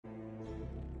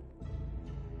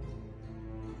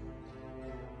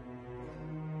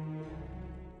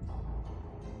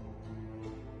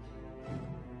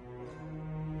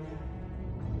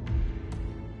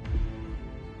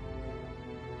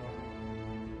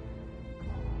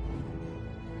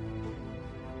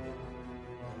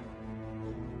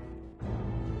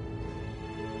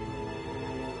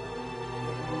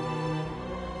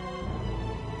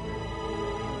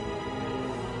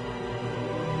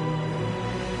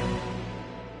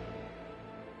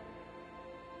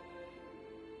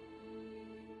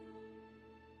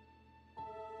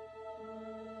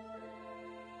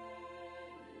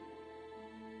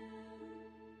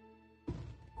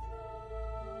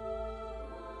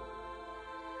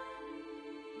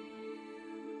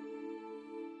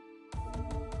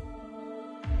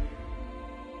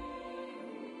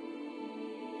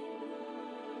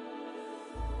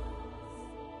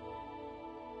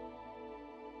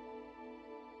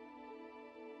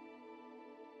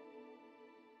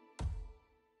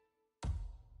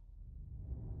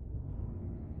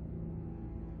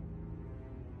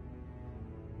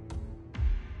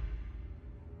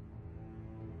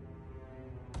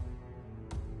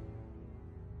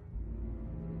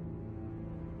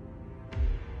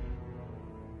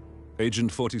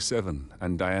Agent 47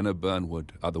 and Diana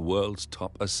Burnwood are the world's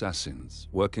top assassins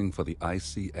working for the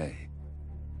ICA.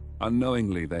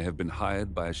 Unknowingly, they have been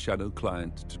hired by a shadow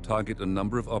client to target a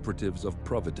number of operatives of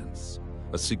Providence,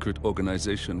 a secret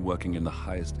organization working in the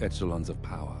highest echelons of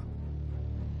power.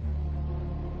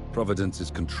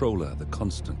 Providence's controller, the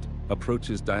Constant,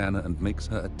 approaches Diana and makes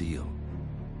her a deal.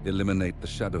 Eliminate the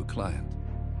shadow client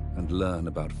and learn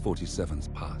about 47's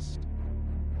past.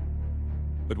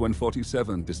 But when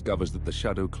 47 discovers that the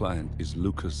shadow client is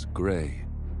Lucas Gray,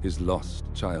 his lost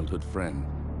childhood friend,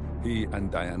 he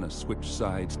and Diana switch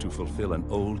sides to fulfill an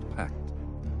old pact: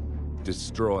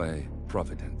 destroy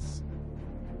Providence.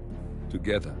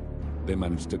 Together, they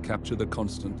manage to capture the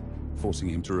Constant, forcing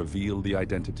him to reveal the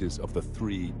identities of the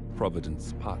 3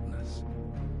 Providence partners.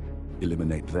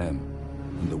 Eliminate them,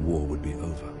 and the war would be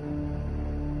over.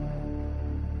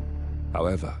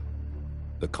 However,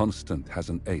 the Constant has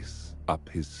an ace up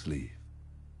his sleeve.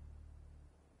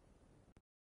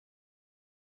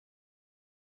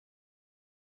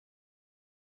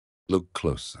 Look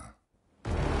closer.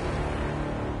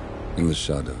 In the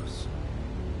shadows,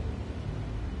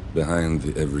 behind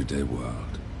the everyday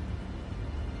world,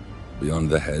 beyond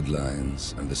the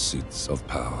headlines and the seats of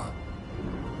power,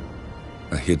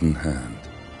 a hidden hand.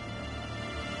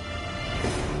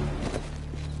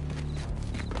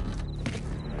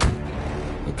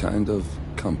 A kind of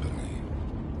company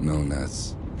known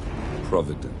as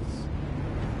Providence.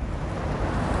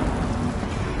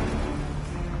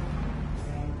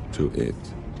 To it,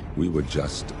 we were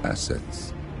just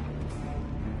assets,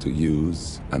 to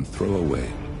use and throw away,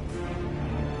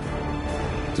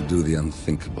 to do the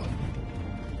unthinkable,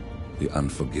 the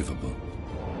unforgivable,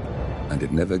 and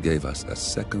it never gave us a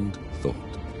second thought.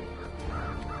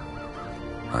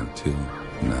 Until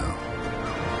now.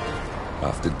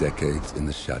 After decades in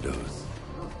the shadows,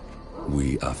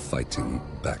 we are fighting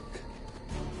back.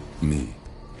 Me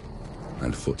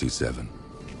and 47.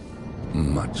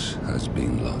 Much has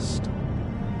been lost,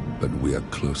 but we are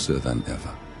closer than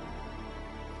ever.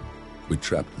 We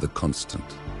trapped the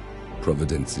Constant,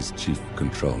 Providence's chief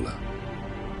controller,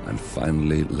 and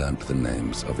finally learnt the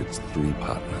names of its 3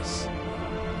 partners.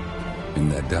 In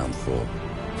their downfall,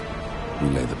 we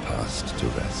lay the past to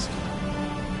rest.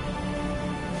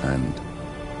 And,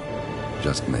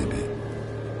 just maybe,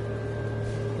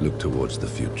 look towards the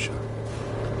future.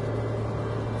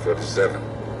 47.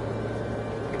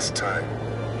 It's time.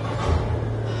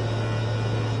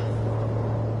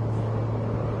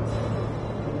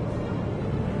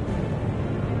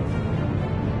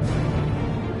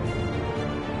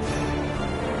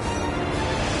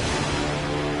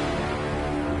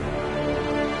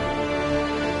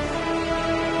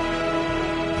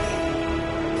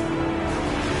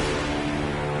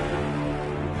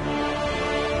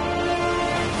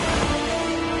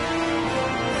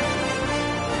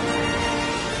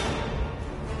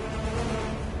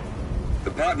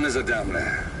 Partners are down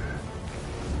there.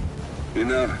 You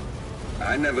know,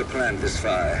 I never planned this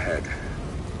far ahead.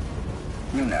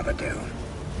 You never do.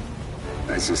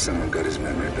 I see someone got his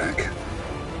memory back.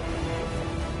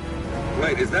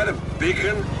 Wait, is that a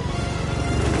beacon?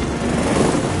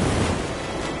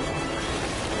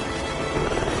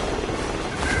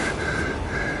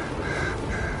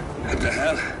 What the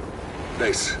hell?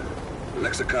 Base.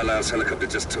 Alexa Carlisle's helicopter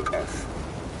just took off.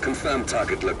 Confirm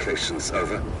target locations,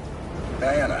 over.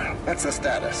 Diana, what's the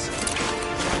status?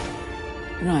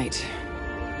 Right.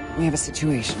 We have a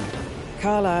situation.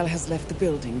 Carlisle has left the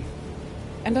building.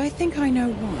 And I think I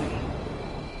know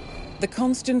why. The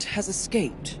Constant has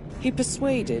escaped. He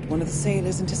persuaded one of the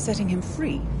sailors into setting him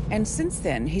free. And since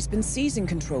then, he's been seizing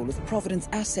control of Providence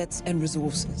assets and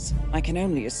resources. I can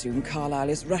only assume Carlisle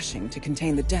is rushing to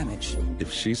contain the damage.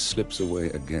 If she slips away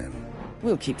again...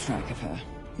 We'll keep track of her.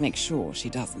 Make sure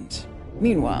she doesn't.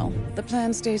 Meanwhile, the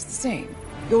plan stays the same.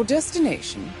 Your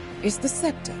destination is the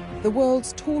Scepter, the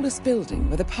world's tallest building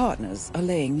where the partners are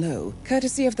laying low,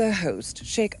 courtesy of their host,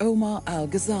 Sheikh Omar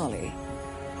Al-Ghazali.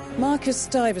 Marcus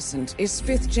Stuyvesant is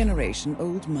 5th-generation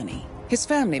old money. His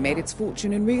family made its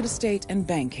fortune in real estate and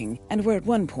banking, and were at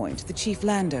one point the chief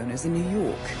landowners in New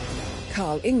York.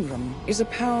 Carl Ingram is a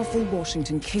powerful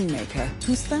Washington kingmaker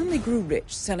whose family grew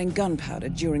rich selling gunpowder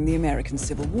during the American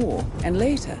Civil War, and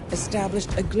later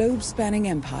established a globe-spanning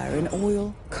empire in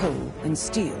oil, coal, and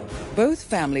steel. Both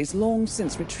families long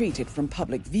since retreated from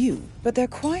public view, but their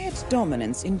quiet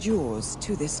dominance endures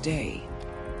to this day.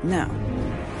 Now,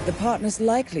 the partners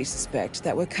likely suspect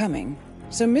that we're coming,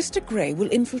 so Mr. Gray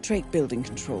will infiltrate building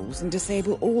controls and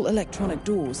disable all electronic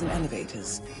doors and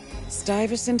elevators.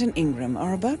 Stuyvesant and Ingram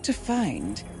are about to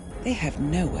find they have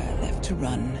nowhere left to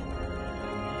run.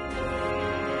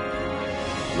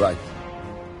 Right.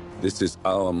 This is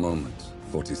our moment,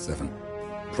 47.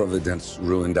 Providence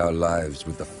ruined our lives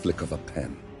with the flick of a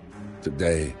pen.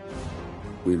 Today,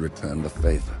 we return the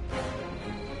favor.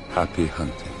 Happy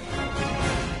hunting.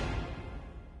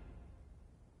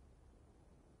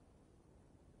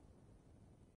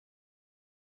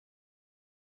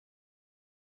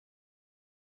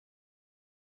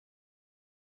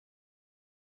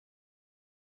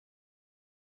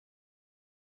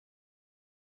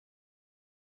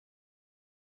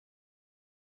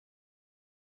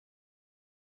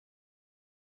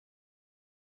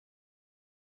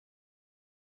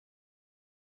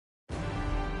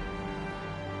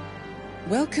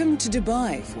 Welcome to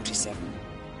Dubai, 47.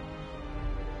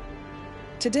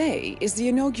 Today is the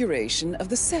inauguration of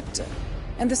the scepter,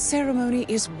 and the ceremony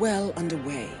is well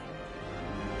underway.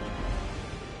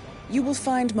 You will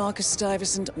find Marcus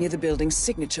Stuyvesant near the building's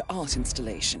signature art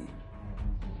installation.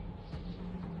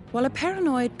 While a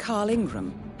paranoid Carl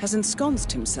Ingram has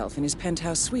ensconced himself in his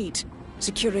penthouse suite,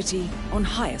 security on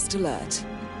highest alert.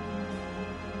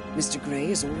 Mr.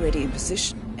 Gray is already in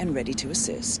position and ready to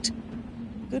assist.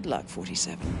 Good luck,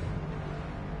 47.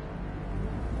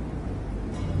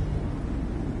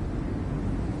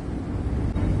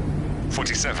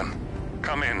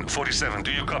 Come in. 47,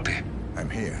 do you copy? I'm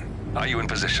here. Are you in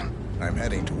position? I'm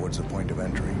heading towards the point of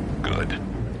entry. Good.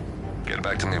 Get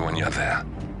back to me when you're there.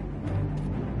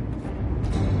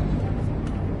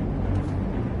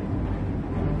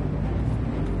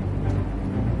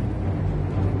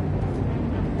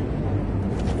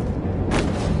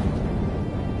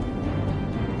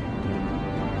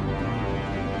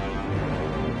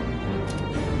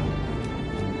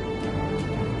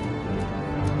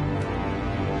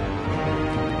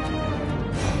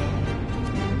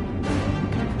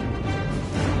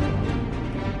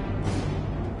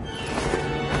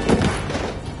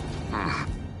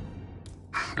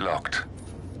 Locked.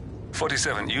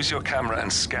 47, use your camera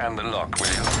and scan the lock, will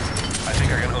you? I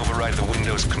think I can override the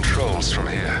Windows controls from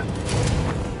here.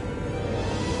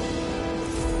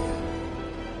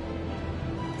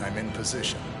 I'm in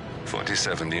position.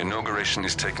 47, the inauguration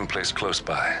is taking place close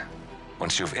by.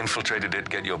 Once you've infiltrated it,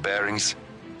 get your bearings.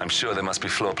 I'm sure there must be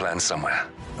floor plans somewhere.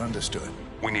 Understood.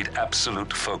 We need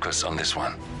absolute focus on this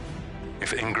one.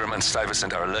 If Ingram and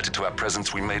Stuyvesant are alerted to our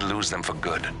presence, we may lose them for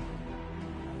good.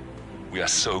 We are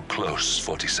so close,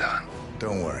 47.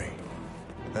 Don't worry.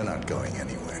 They're not going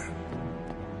anywhere.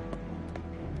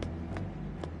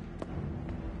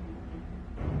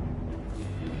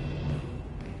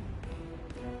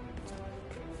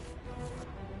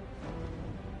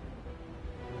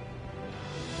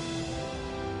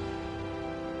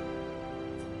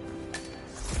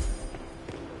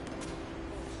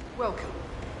 Welcome.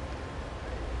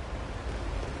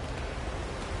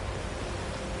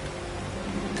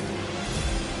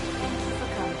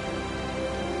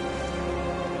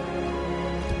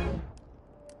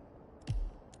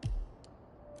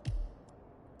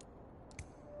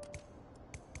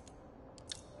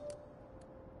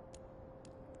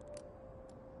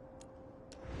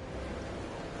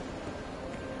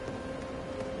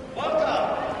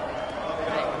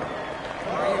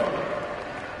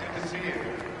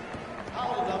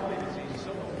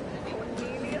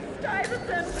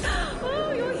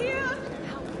 Oh, you're here!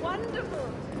 How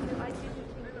wonderful!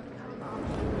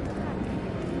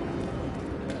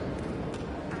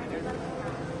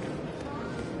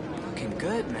 Looking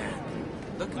good, man.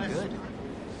 Looking good.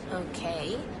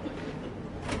 Okay.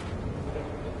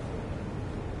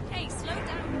 Hey, slow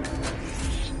down.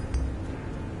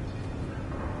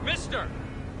 Mister,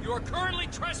 you are currently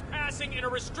trespassing in a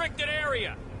restricted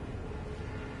area.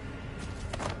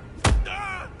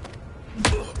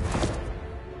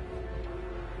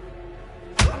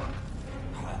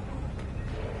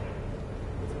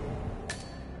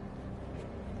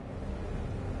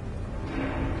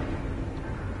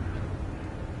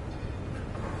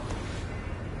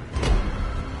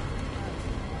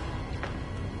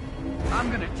 I'm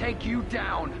gonna take you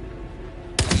down.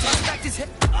 Suspect is hit.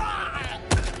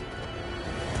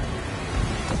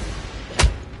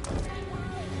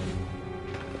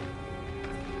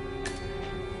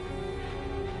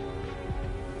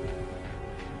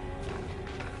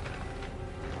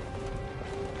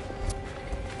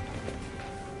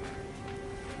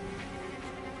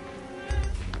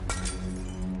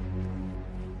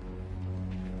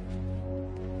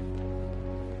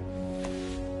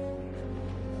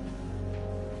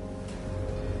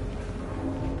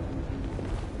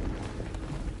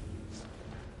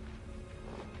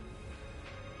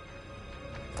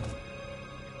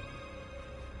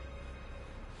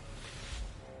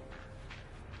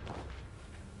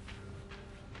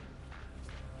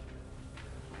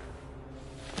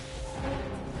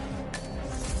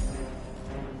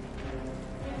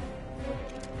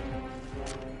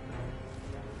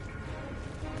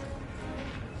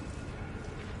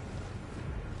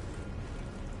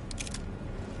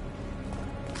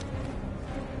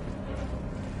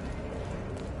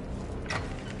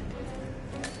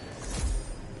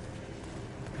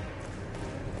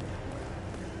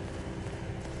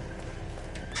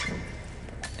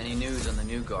 Any news on the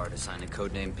new guard assigned to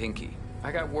codename Pinky?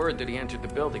 I got word that he entered the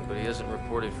building, but he hasn't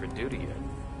reported for duty yet.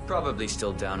 Probably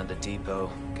still down at the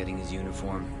depot, getting his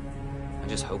uniform. I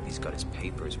just hope he's got his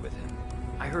papers with him.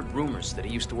 I heard rumors that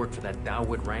he used to work for that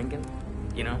Dawood Rangan.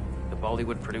 You know, the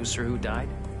Bollywood producer who died?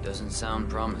 Doesn't sound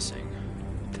promising.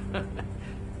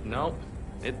 No,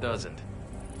 it doesn't.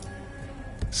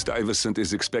 Stuyvesant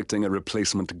is expecting a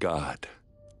replacement guard.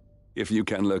 If you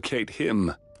can locate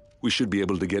him, we should be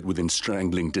able to get within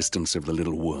strangling distance of the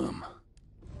little worm.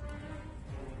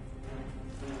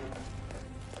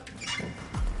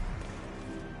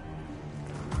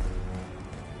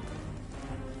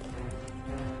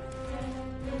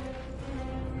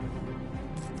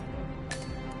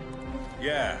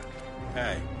 Yeah.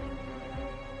 Hey.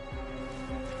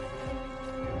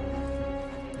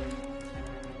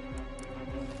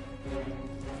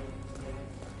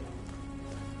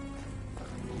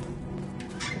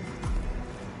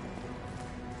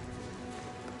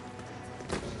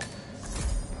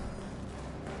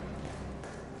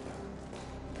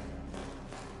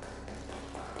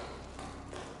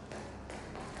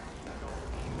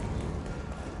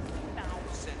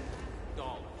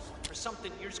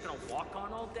 Something you're just gonna walk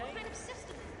on all day? What kind of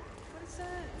system? What is that?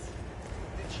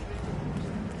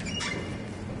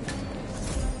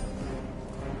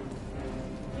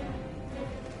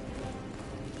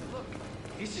 Look,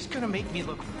 he's just gonna make me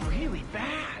look really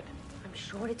bad. I'm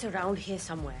sure it's around here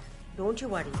somewhere. Don't you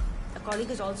worry. A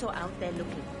colleague is also out there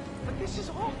looking. But this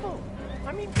is awful.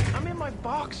 I mean, I'm in my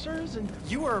boxers and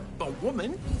you are a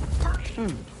woman.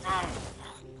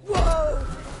 Whoa!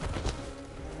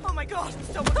 Oh my God!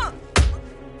 Someone...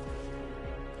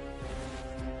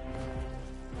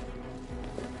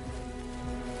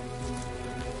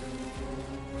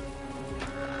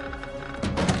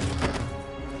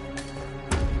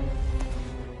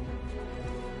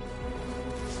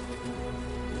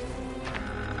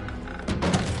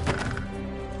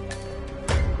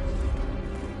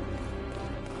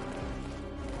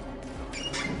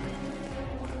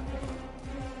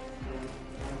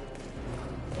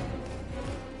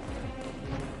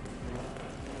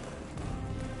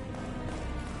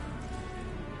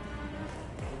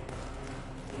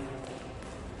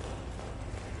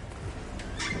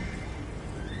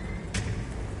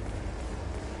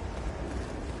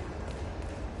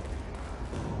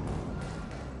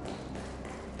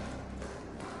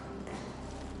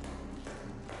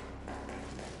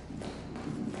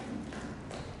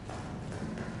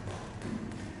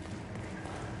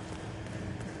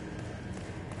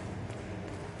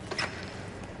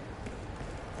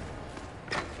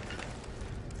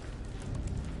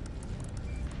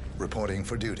 Reporting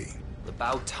for duty.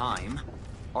 About time.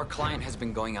 Our client has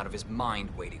been going out of his mind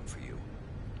waiting for you.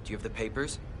 Do you have the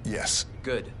papers? Yes.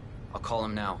 Good. I'll call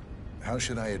him now. How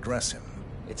should I address him?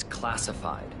 It's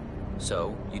classified,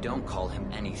 so you don't call him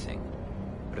anything.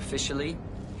 But officially,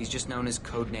 he's just known as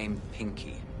codename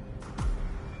Pinky.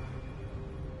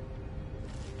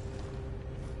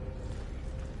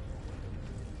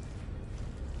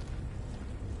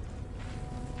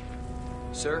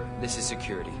 Sir, this is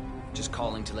security. Just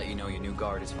calling to let you know your new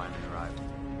guard has finally arrived.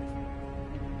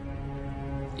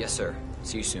 Yes, sir.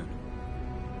 See you soon.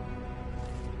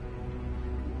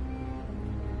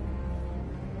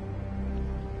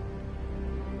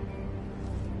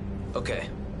 Okay,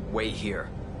 wait here.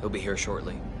 He'll be here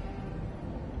shortly.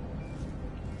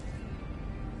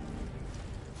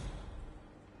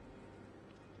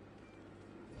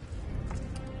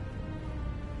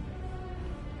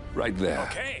 Right there.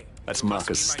 Okay. That's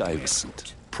Marcus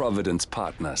Stuyvesant, Providence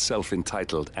partner,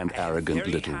 self-entitled and arrogant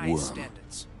little worm.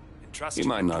 He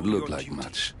might not look like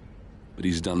much, but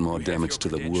he's done more damage to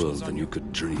the world than you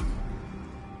could dream.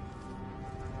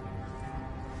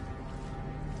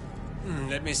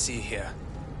 Let me see here.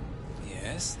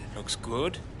 Yes, that looks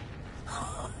good.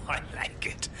 I like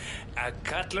it. A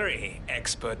cutlery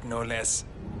expert, no less.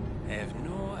 I have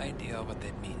no idea what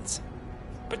that means.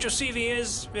 But your CV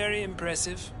is very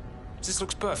impressive. This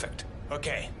looks perfect.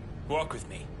 Okay, walk with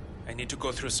me. I need to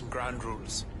go through some ground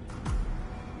rules.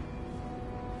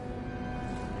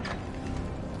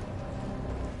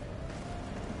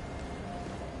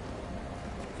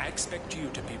 I expect you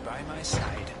to be by my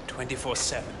side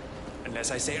 24/7,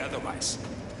 unless I say otherwise.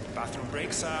 Bathroom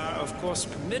breaks are, of course,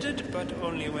 permitted, but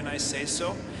only when I say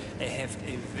so. I have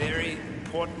a very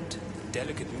important,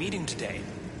 delicate meeting today,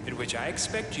 in which I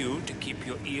expect you to keep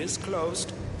your ears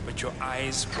closed, but your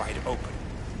eyes wide open.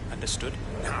 Understood?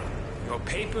 Now, your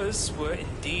papers were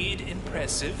indeed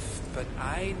impressive, but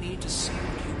I need to see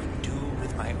what you can do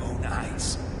with my own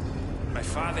eyes. My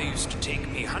father used to take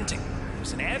me hunting. He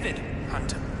was an avid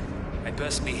hunter. I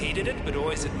personally hated it, but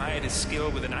always admired his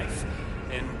skill with a knife,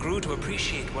 and grew to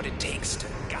appreciate what it takes to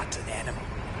gut an animal.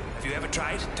 Have you ever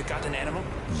tried to gut an animal?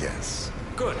 Yes.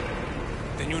 Good.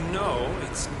 Then you know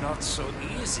it's not so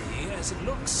easy as it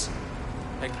looks.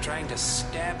 Like trying to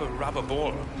stab a rubber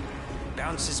ball. It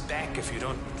bounces back if you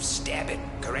don't stab it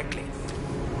correctly.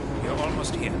 You're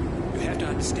almost here. You have to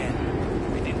understand.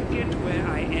 I didn't get where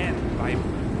I am by...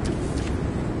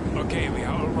 Okay, we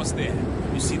are almost there.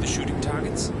 You see the shooting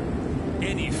targets?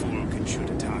 Any fool can shoot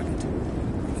a target.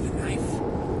 With a knife?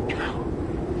 Now,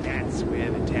 that's where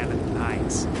the talent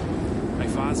lies. My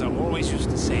father always used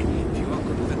to say, if you are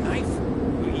good with a knife,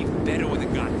 you're even better with a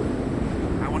gun.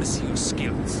 I want to see your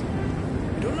skills.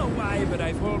 I don't know why, but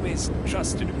I've always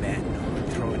trusted a man who would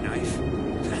throw a knife.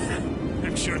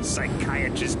 I'm sure a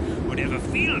psychiatrist would have a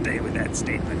field day with that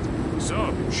statement.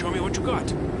 So, show me what you got.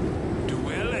 Do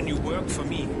well and you work for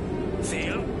me.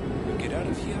 Fail, you get out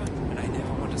of here, and I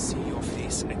never want to see your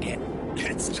face again.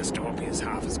 Let's just hope he is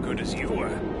half as good as you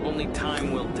were. Only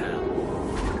time will tell.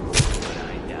 But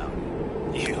I doubt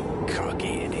it. You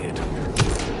cocky idiot.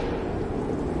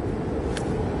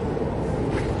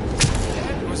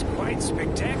 That was quite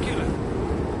spectacular.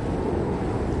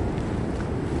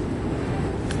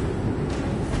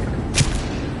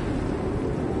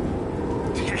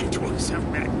 That was a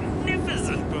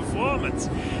magnificent performance.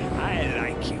 I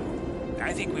like you.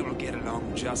 I think we will get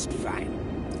along just fine.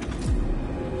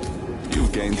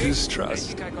 You've gained his I trust.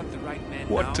 think I got the right man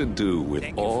What now. to do with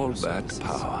Thank you all for your that services.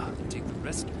 power? Take the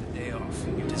rest of the day off.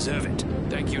 You deserve it.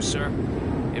 Thank you, sir.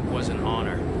 It was an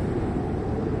honor.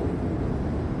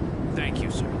 Thank you,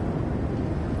 sir.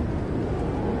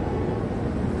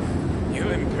 You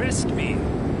impressed me.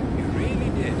 You really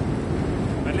did.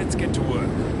 But let's get to work.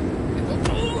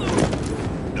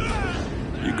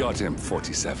 You got him,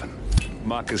 47.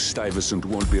 Marcus Stuyvesant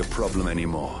won't be a problem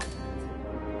anymore.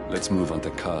 Let's move on to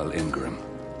Carl Ingram.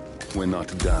 We're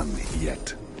not done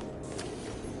yet.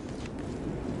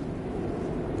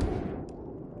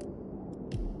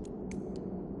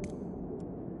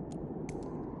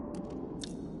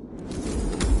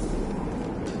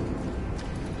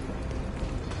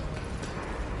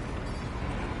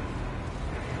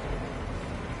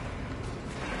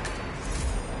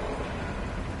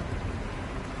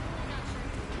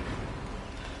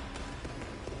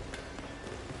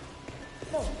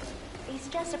 Look, it's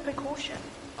just a precaution.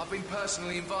 I've been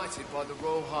personally invited by the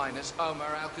Royal Highness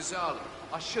Omar Al-Ghazali.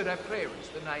 I should have clearance.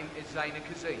 The name is Zaina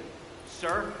Kazim.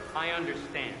 Sir, I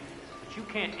understand. But you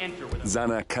can't enter with a...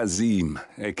 Zana Kazim,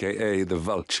 a.k.a. the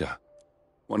Vulture.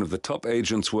 One of the top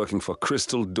agents working for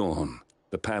Crystal Dawn,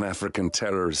 the Pan-African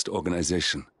terrorist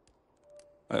organization.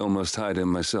 I almost hired him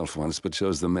myself once, but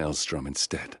chose the Maelstrom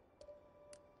instead.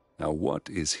 Now what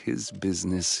is his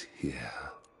business here?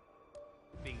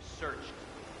 being searched.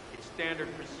 It's standard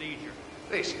procedure.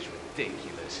 This is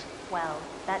ridiculous. Well,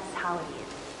 that's how it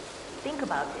is. Think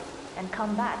about it, and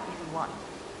come back if you want.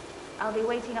 I'll be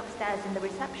waiting upstairs in the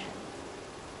reception.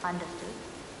 Understood?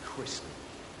 Crystal.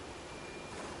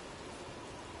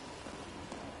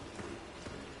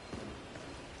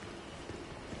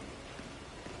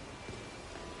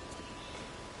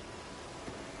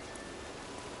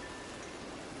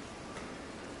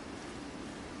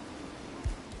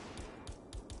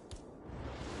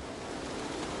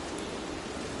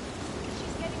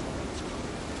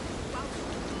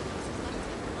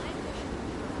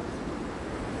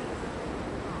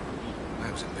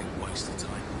 That was a big waste of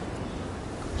time.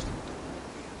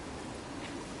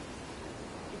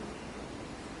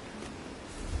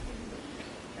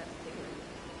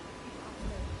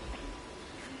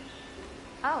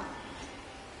 Oh.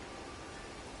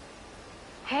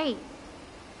 Hey.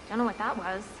 Don't know what that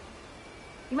was.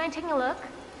 You mind taking a look?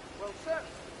 Well, sir.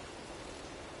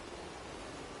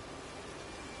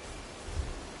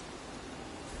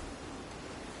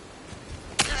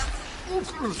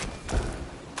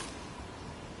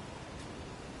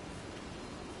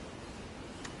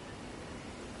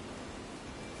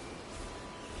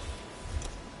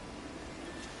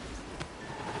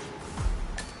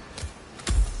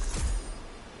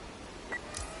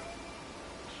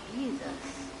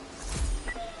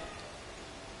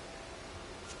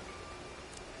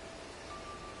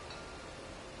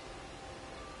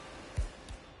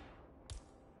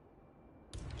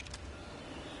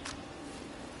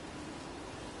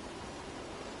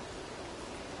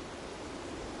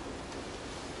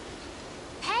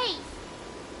 Hey!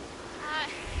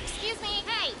 Excuse me.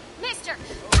 Hey, mister!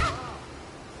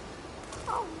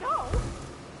 Oh no!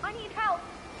 I need help!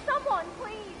 Someone,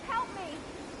 please, help me!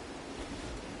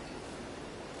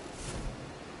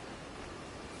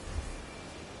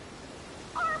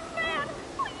 Our man!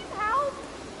 Please help!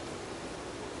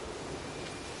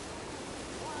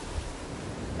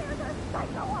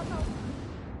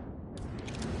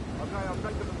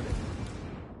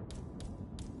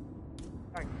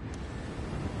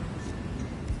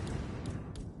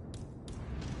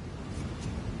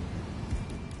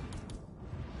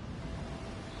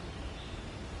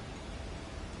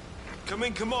 Come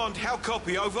in, command. How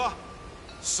copy, over?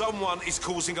 Someone is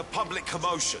causing a public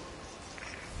commotion.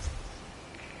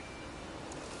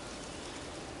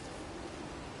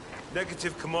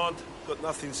 Negative, command. Got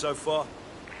nothing so far.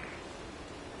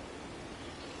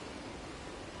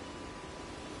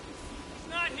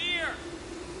 He's not here!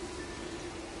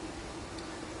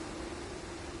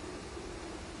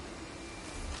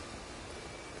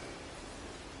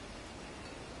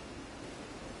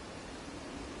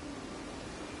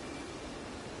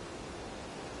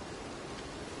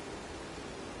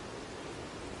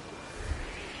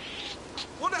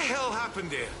 What the hell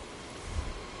happened here?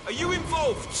 Are you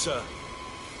involved, sir?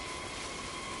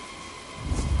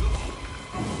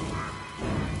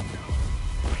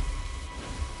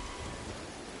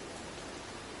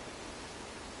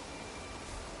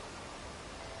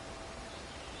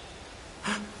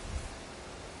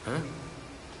 Huh?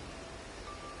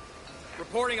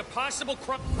 Reporting a possible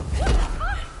crime.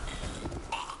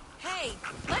 Hey,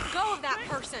 let go of that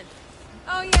person.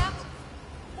 Oh, yeah?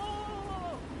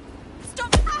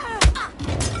 Stop!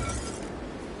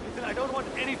 Listen, I don't want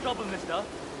any trouble, mister.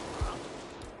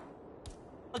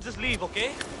 I'll just leave,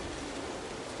 okay?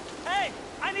 Hey,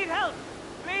 I need help!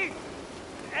 Please!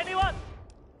 Anyone?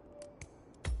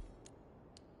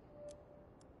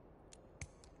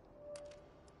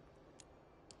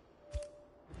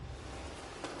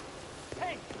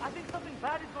 Hey, I think something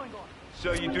bad is going on.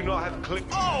 Sir, you do not have clip.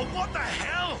 Oh, what the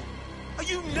hell? Are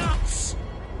you nuts?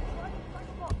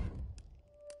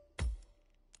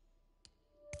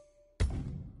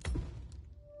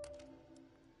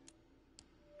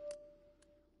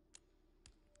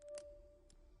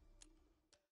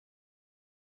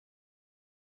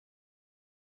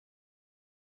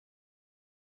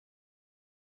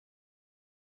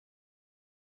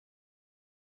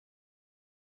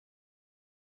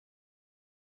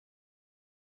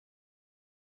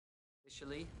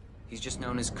 Officially, he's just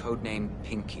known as codename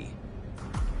Pinky.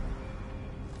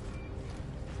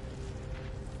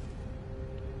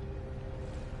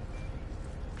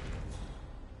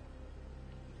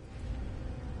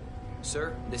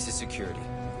 Sir, this is security.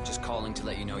 Just calling to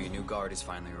let you know your new guard has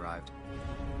finally arrived.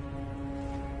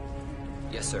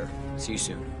 Yes, sir. See you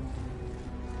soon.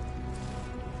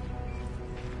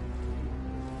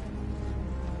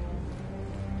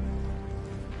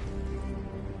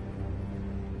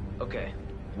 Okay,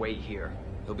 wait here.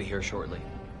 He'll be here shortly.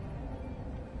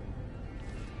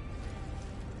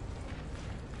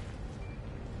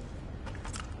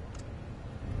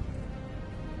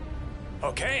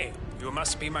 Okay, you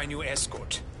must be my new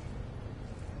escort.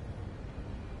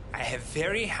 I have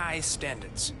very high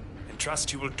standards, and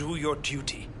trust you will do your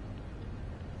duty.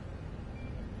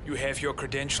 You have your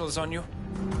credentials on you?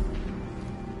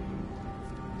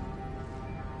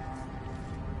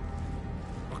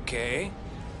 Okay,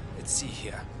 let's see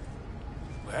here.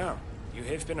 Well, you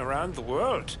have been around the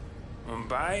world.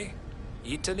 Mumbai,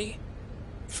 Italy,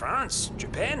 France,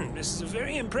 Japan. This is a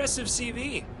very impressive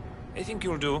CV. I think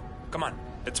you'll do. Come on,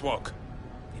 let's walk.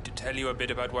 Need to tell you a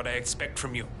bit about what I expect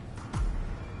from you.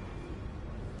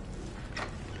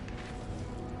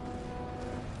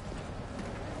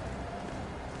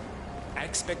 I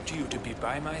expect you to be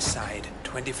by my side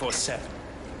 24/7,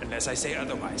 unless I say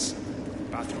otherwise.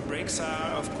 Bathroom breaks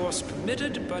are, of course,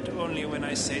 permitted, but only when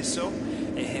I say so.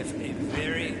 I have a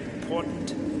very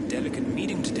important and delicate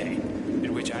meeting today,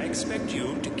 in which I expect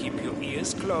you to keep your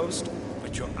ears closed,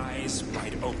 but your eyes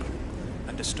wide open.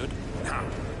 Understood? Now,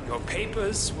 your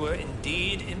papers were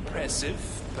indeed impressive,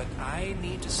 but I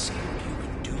need to see what you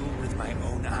can do with my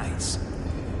own eyes.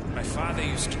 My father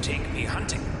used to take me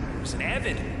hunting. He was an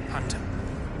avid hunter.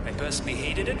 I personally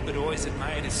hated it, but always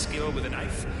admired his skill with a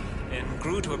knife, and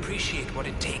grew to appreciate what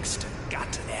it takes to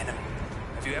gut an animal.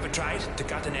 Have you ever tried to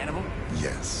gut an animal?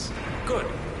 Yes. Good.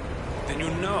 Then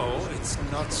you know it's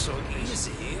not so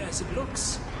easy as it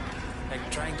looks. Like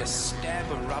trying to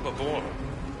stab a rubber ball.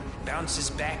 Bounces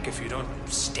back if you don't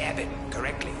stab it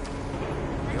correctly.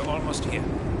 You're almost here.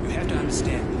 You have to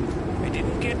understand. I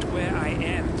didn't get where I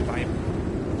am by...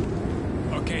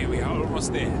 Okay, we are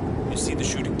almost there. You see the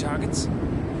shooting targets?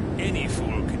 Any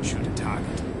fool can shoot a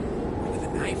target. With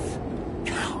a knife?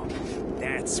 Now,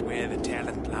 that's where the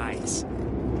talent lies.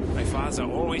 My father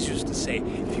always used to say,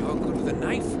 if you are good with a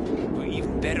knife, you're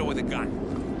even better with a gun.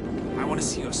 I want to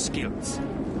see your skills.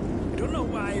 I don't know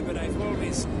why, but I've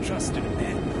always trusted a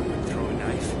man who would throw a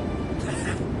knife.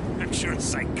 I'm sure a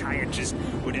psychiatrist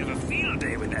would have a field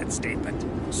day with that statement.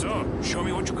 So, show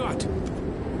me what you got.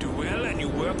 Do well and you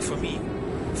work for me.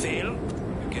 Fail,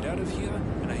 you get out of here,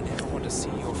 and I never want to see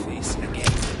your face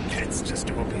again. Let's just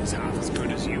hope he's half as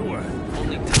good as you were.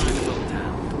 Only time will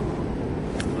tell.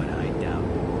 But I doubt.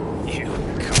 You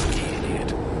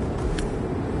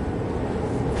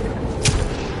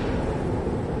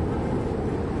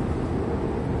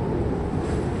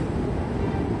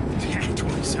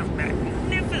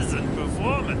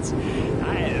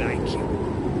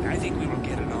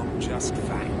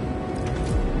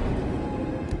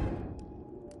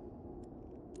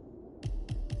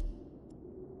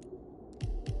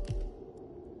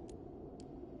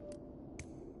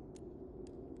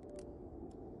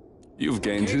You've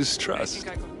gained his trust.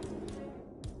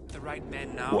 The right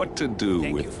man now. What to do Thank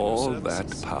you with for your all that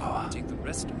services. power? Take the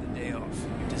rest of the day off.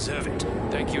 You deserve it.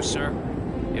 Thank you, sir.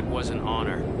 It was an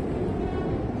honor.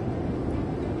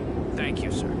 Thank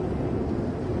you, sir.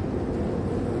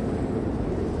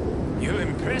 You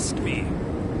impressed me.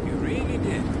 You really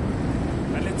did.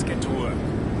 But let's get to work.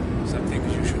 Some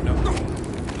things you should know.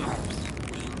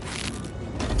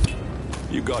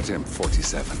 You got him,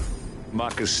 47.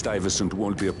 Marcus Stuyvesant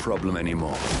won't be a problem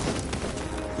anymore.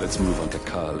 Let's move on to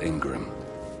Carl Ingram.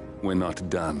 We're not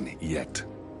done yet.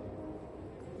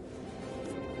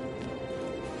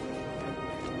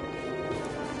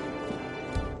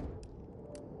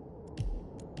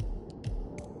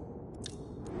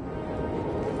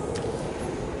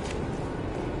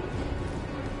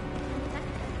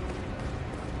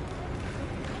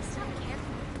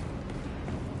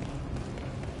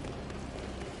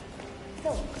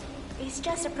 Look, it's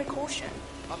just a precaution.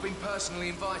 I've been personally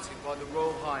invited by the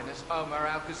Royal Highness Omar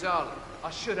Al-Ghazali. I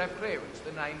should have clearance.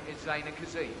 The name is Zaina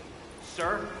Kazim.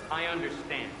 Sir, I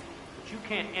understand. But you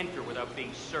can't enter without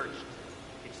being searched.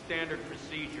 It's standard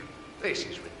procedure. This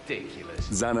is ridiculous.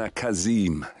 Zana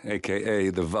Kazim, aka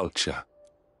the Vulture.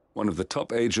 One of the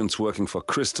top agents working for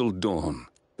Crystal Dawn,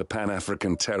 the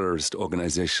Pan-African terrorist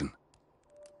organization.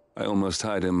 I almost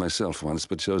hired him myself once,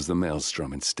 but chose the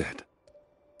Maelstrom instead.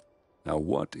 Now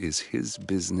what is his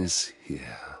business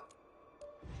here?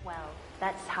 Well,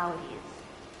 that's how it is.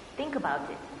 Think about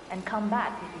it, and come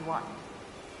back if you want.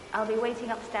 I'll be waiting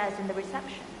upstairs in the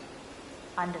reception.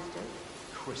 Understood?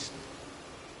 Crystal.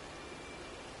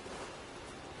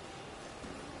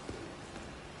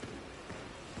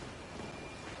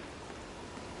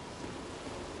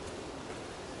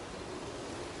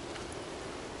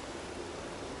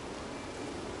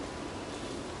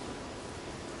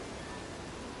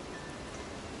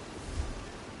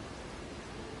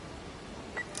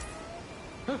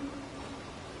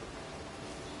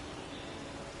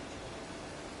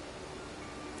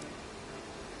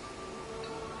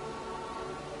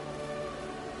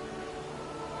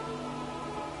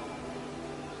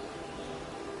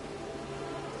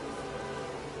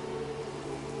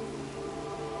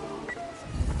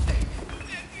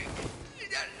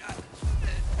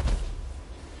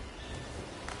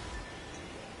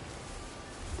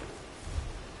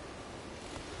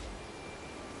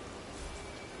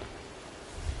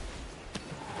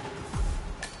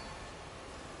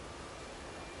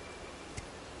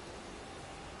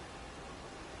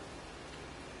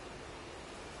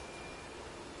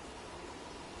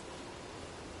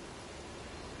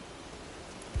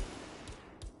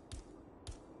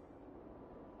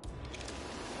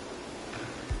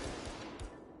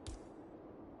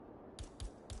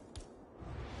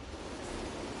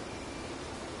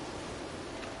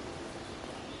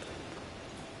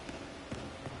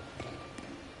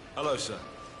 Hello, sir.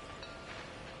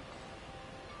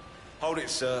 Hold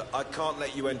it, sir. I can't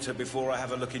let you enter before I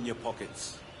have a look in your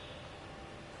pockets.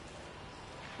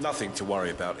 Nothing to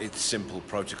worry about. It's simple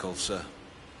protocol, sir.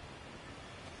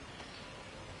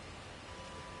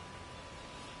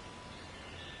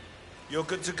 You're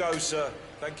good to go, sir.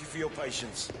 Thank you for your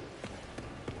patience.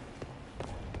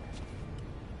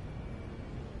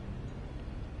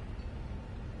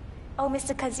 Oh,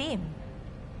 Mr. Kazim.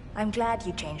 I'm glad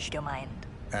you changed your mind.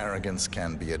 Arrogance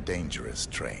can be a dangerous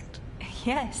trait.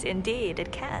 Yes, indeed,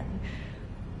 it can.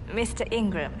 Mr.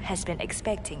 Ingram has been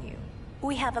expecting you.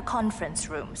 We have a conference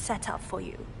room set up for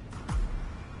you.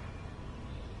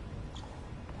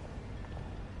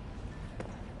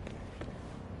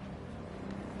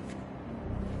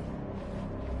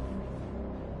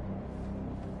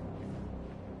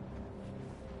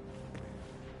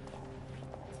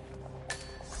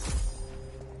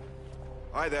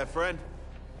 Hi there, friend.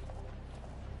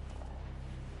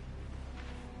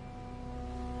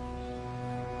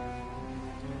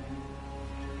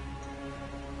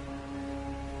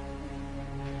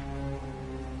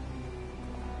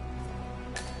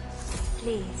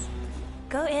 Please,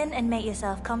 go in and make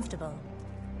yourself comfortable.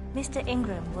 Mr.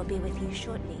 Ingram will be with you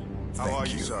shortly. How are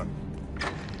you, sir?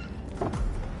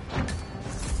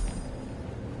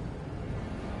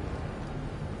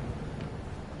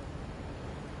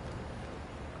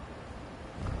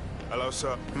 Hello,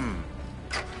 sir.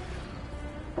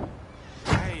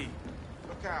 Hey,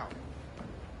 look out.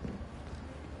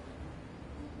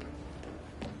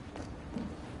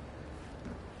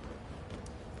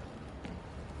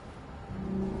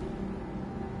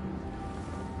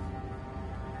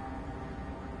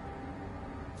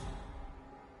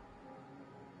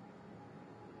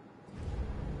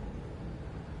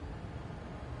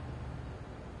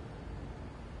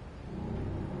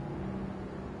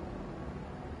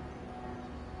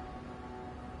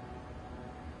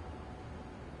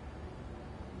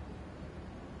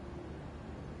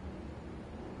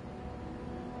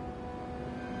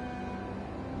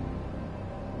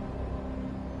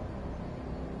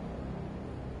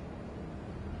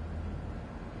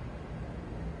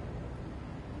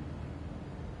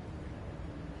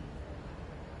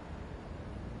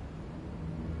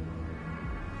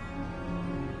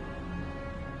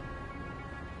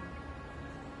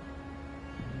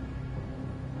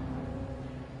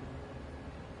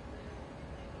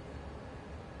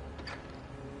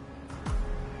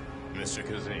 Mr.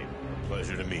 Kazim.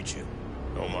 Pleasure to meet you.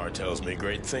 Omar tells me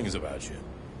great things about you.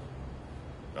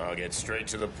 I'll get straight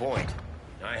to the point.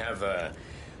 I have a,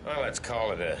 well, let's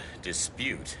call it a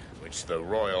dispute, which the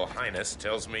Royal Highness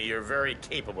tells me you're very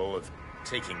capable of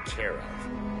taking care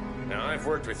of. Now, I've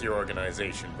worked with your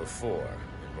organization before,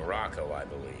 in Morocco, I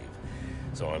believe,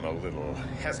 so I'm a little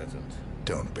hesitant.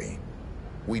 Don't be.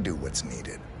 We do what's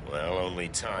needed. Well, only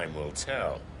time will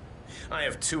tell. I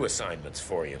have 2 assignments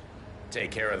for you.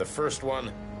 Take care of the first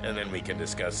one, and then we can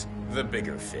discuss the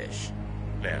bigger fish.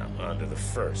 Now, on to the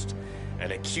first.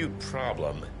 An acute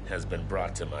problem has been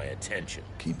brought to my attention.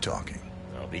 Keep talking.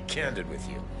 I'll be candid with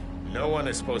you. No one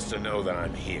is supposed to know that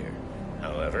I'm here.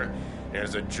 However,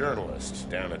 there's a journalist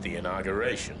down at the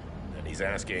inauguration, and he's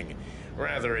asking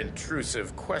rather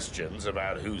intrusive questions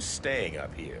about who's staying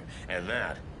up here, and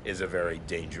that is a very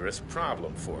dangerous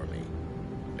problem for me.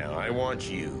 Now, I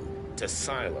want you to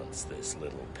silence this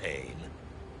little pain.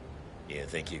 You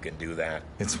think you can do that?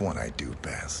 It's what I do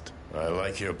best. I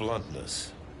like your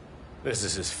bluntness. This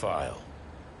is his file.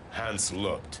 Hans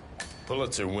Lucht,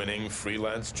 Pulitzer-winning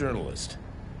freelance journalist.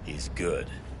 He's good,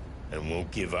 and won't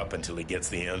give up until he gets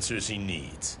the answers he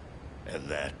needs. And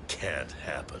that can't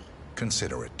happen.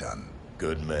 Consider it done.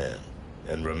 Good man.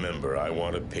 And remember, I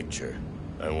want a picture.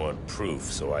 I want proof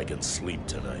so I can sleep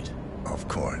tonight. Of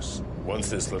course. Once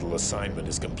this little assignment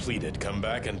is completed, come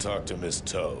back and talk to Miss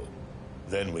Toe.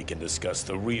 Then we can discuss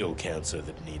the real cancer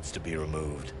that needs to be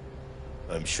removed.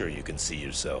 I'm sure you can see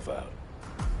yourself out.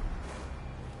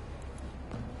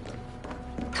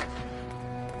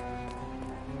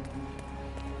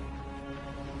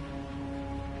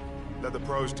 Let the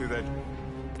pros do that.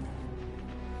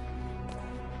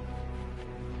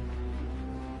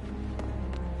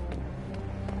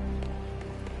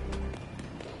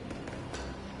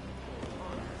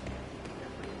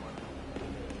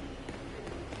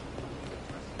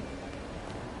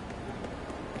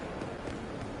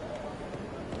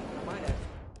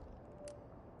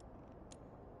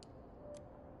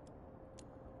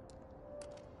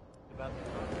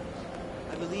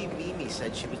 I believe Mimi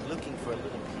said she was looking for a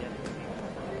little piano.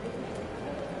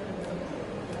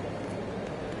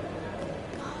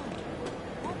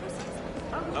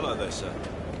 Hello there, sir.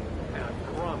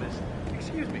 I promise.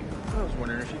 Excuse me, I was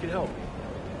wondering if you could help me.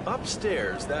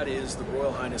 Upstairs, that is the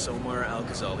Royal Highness Omar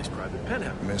Al-Ghazali's private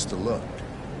penthouse. Mr. Lucht,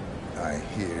 I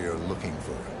hear you're looking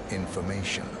for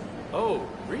information. Oh,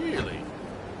 really?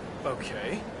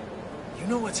 Okay. You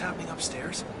know what's happening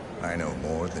upstairs? I know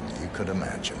more than you could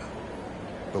imagine.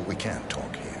 But we can't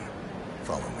talk here.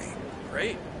 Follow me.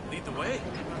 Great. Lead the way.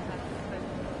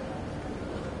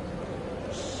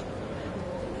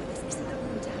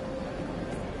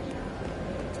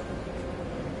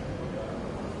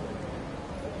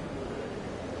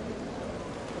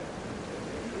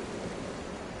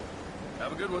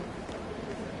 Have a good one.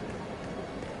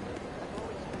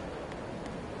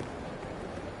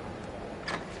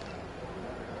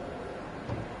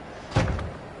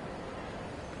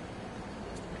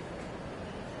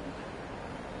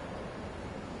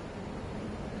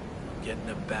 Getting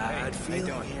a bad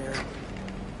feeling here.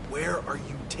 Where are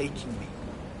you taking me?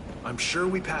 I'm sure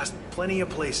we passed plenty of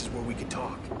places where we could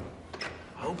talk.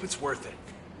 I hope it's worth it.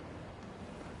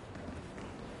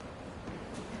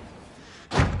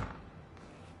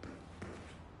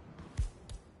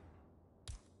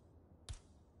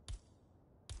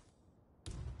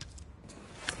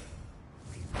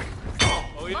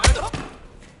 Oh, yeah.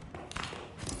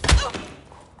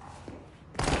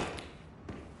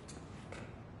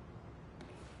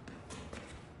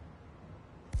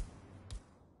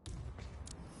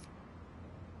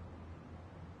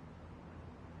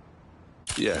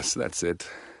 Yes, that's it.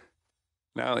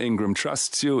 Now Ingram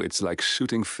trusts you, it's like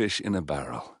shooting fish in a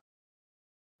barrel.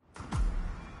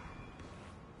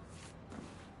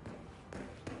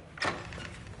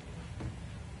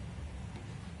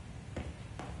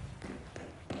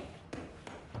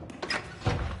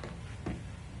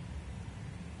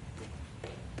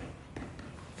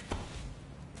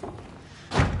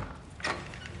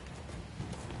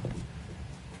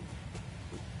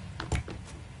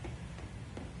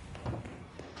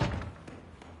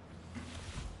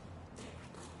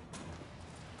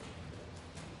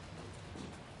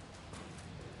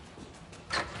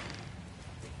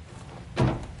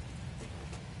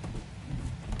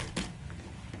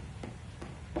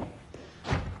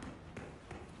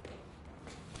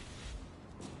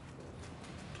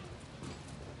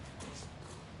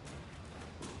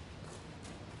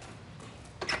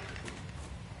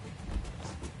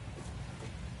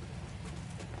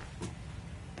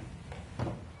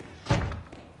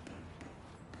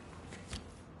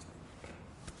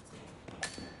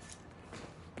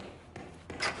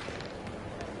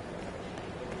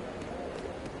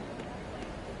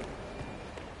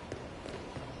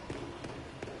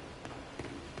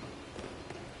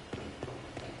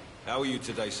 How are you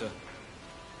today, sir?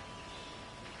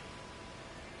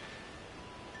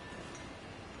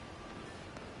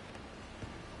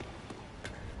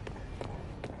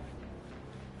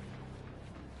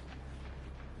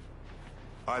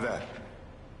 Hi there.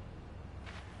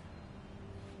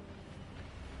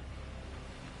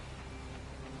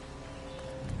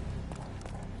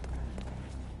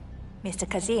 Mr.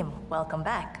 Kazim, welcome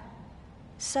back.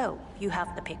 So, you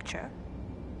have the picture?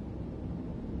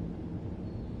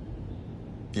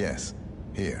 Yes,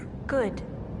 here. Good.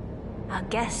 Our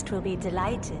guest will be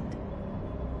delighted.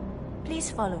 Please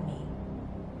follow me.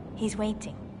 He's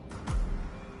waiting.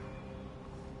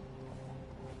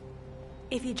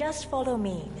 If you just follow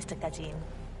me, Mr. Kazim.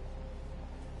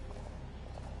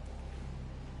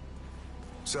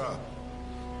 Sir.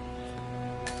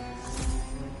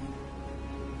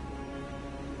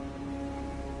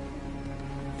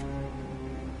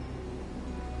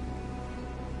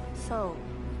 So,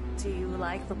 do you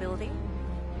like the building?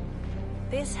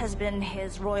 This has been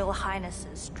His Royal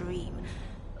Highness's dream.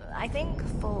 I think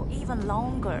for even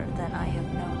longer than I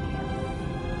have known him.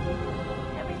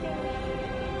 Everything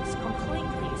here is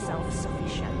completely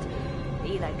self-sufficient.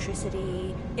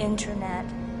 Electricity, internet,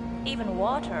 even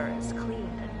water is clean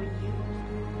and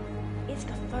reused. It's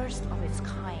the first of its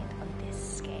kind on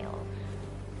this scale.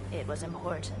 It was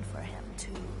important for him to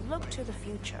look to the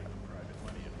future.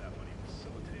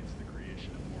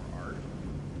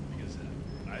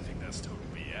 I think that's total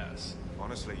BS.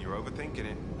 Honestly, you're overthinking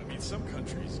it. I mean, some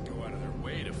countries go out of their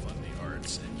way to fund the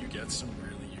arts, and you get some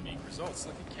really unique results.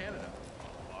 Look at Canada.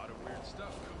 A lot of weird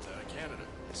stuff comes out of Canada.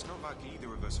 It's not like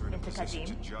either of us are in a position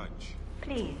to judge.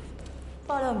 Please,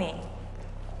 follow me.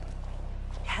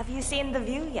 Have you seen the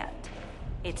view yet?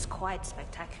 It's quite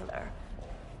spectacular.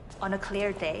 On a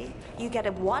clear day, you get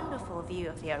a wonderful view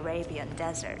of the Arabian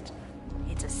desert.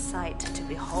 It's a sight to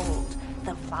behold,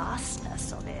 the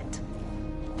vastness of it.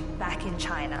 Back in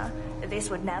China,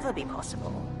 this would never be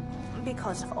possible,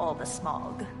 because of all the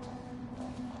smog.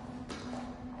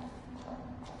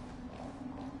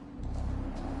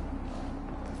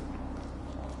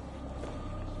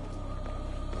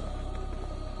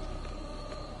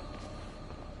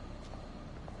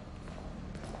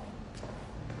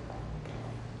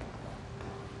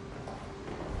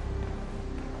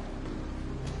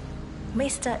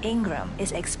 Mr. Ingram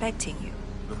is expecting you.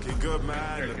 Looking good,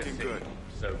 man. Looking good.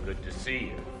 So good to see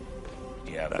you.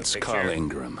 Do you have That's a picture? Carl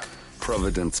Ingram,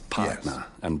 Providence partner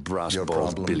and brass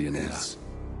balls billionaire.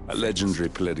 A legendary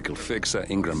political fixer,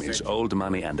 Ingram is old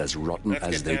money and as rotten Let's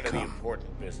as get they down to the come.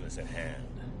 important business at hand.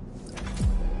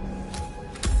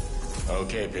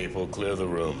 Okay, people, clear the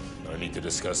room. I need to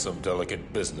discuss some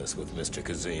delicate business with Mr.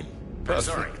 Kazim.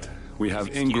 Perfect. We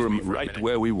have Ingram right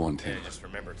where we want him.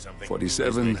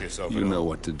 47, you know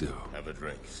what to do. Have a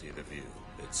drink, see the view.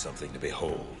 It's something to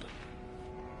behold.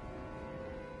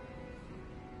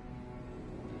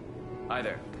 Hi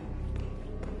there.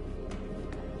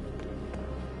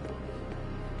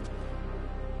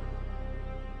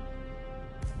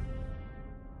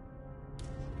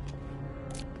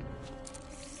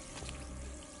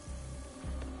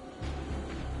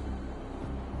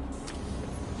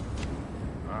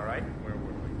 All right, where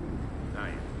were we?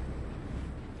 9.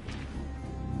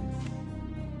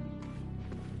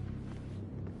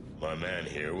 My man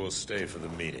here will stay for the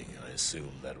meeting. I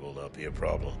assume that will not be a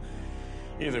problem.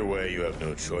 Either way, you have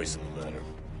no choice in the matter.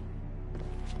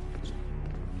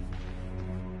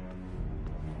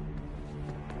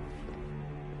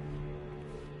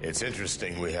 It's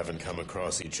interesting we haven't come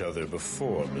across each other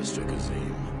before, Mr.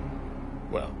 Kazim.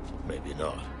 Well, maybe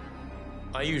not.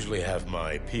 I usually have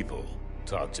my people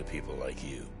talk to people like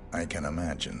you. I can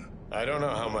imagine. I don't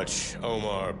know how much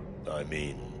the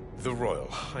Royal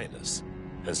Highness,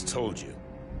 has told you.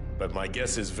 But my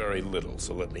guess is very little,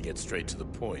 so let me get straight to the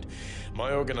point.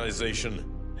 My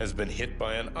organization has been hit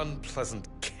by an unpleasant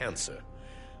cancer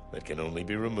that can only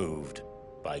be removed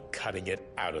by cutting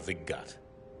it out of the gut,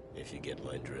 if you get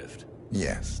my drift.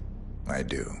 Yes, I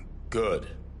do. Good.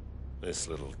 This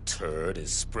little turd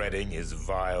is spreading his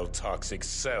vile, toxic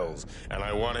cells, and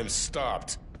I want him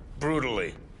stopped.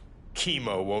 Brutally.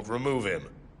 Chemo won't remove him.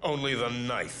 Only the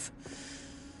knife.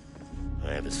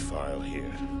 I have his file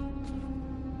here.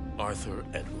 Arthur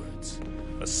Edwards.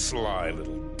 A sly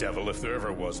little devil, if there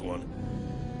ever was one.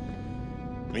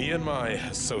 Me and my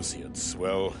associates,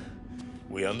 well,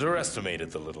 we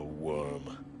underestimated the little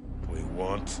worm. We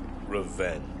want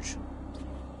revenge.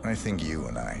 I think you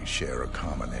and I share a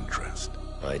common interest.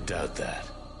 I doubt that.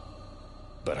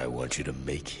 But I want you to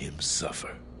make him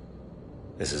suffer.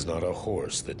 This is not a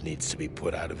horse that needs to be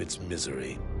put out of its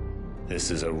misery.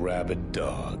 This is a rabid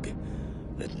dog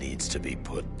that needs to be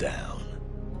put down.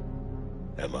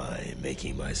 Am I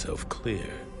making myself clear,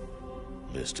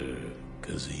 Mr.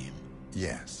 Kazim?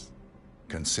 Yes.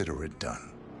 Consider it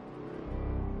done.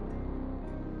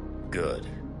 Good.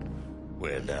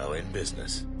 We're now in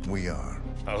business. We are.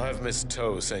 I'll have Miss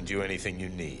Toe send you anything you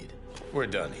need. We're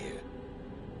done here.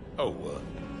 Oh,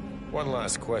 one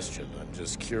last question. I'm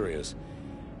just curious.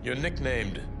 You're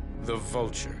nicknamed the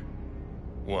Vulture.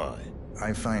 Why?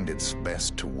 I find it's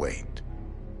best to wait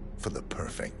for the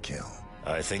perfect kill.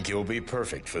 I think you'll be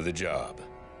perfect for the job.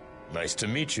 Nice to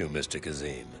meet you, Mr.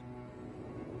 Kazim.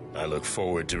 I look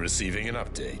forward to receiving an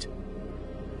update.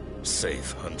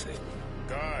 Safe hunting.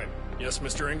 Guard! Yes,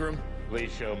 Mr. Ingram?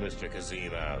 Please show Mr.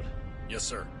 Kazim out. Yes,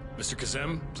 sir. Mr.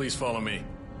 Kazim, please follow me.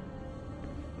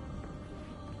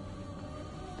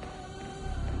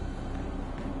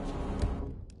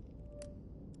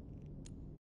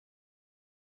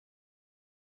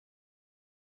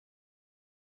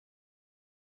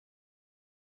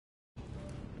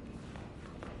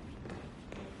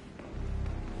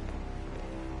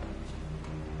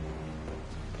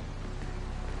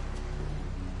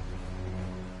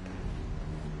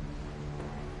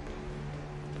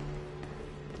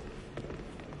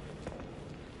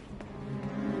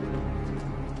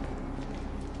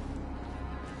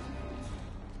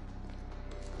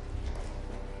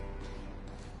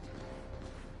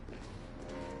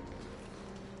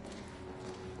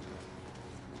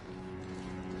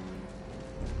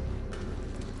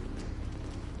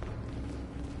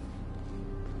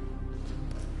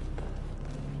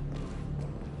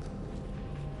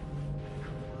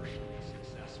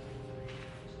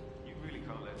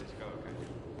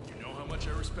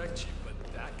 I respect you,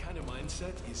 but that kind of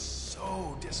mindset is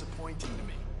so disappointing to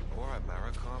me. All right,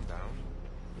 Mara, calm down.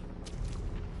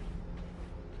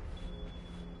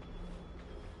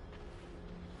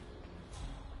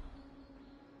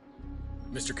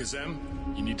 Mr. Kazem,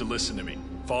 you need to listen to me.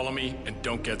 Follow me and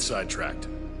don't get sidetracked.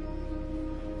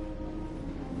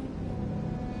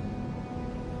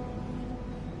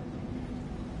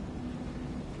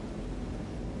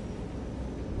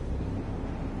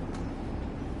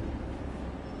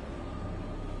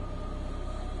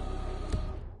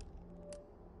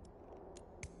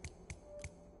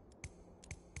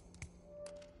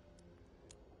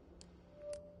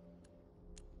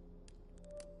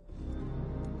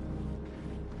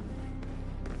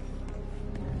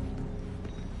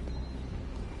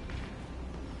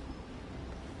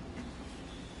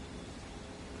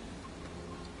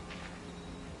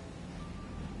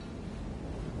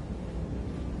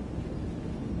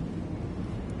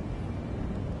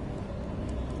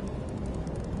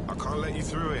 I can't let you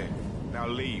through here. Now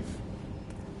leave.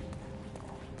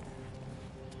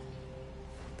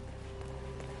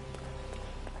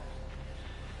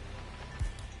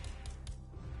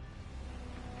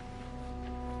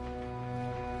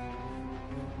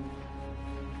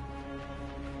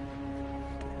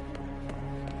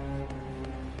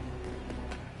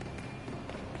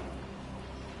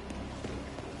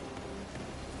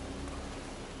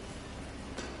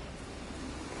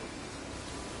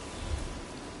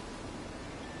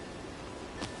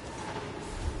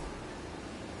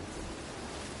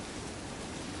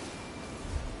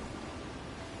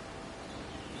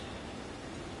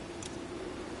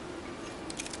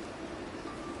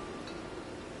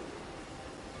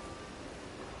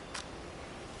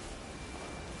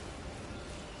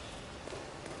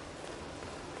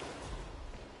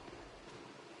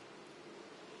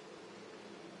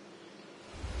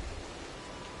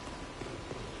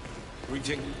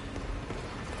 Reaching.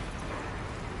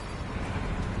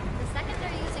 The second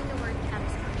they're using the word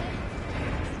catastrophic,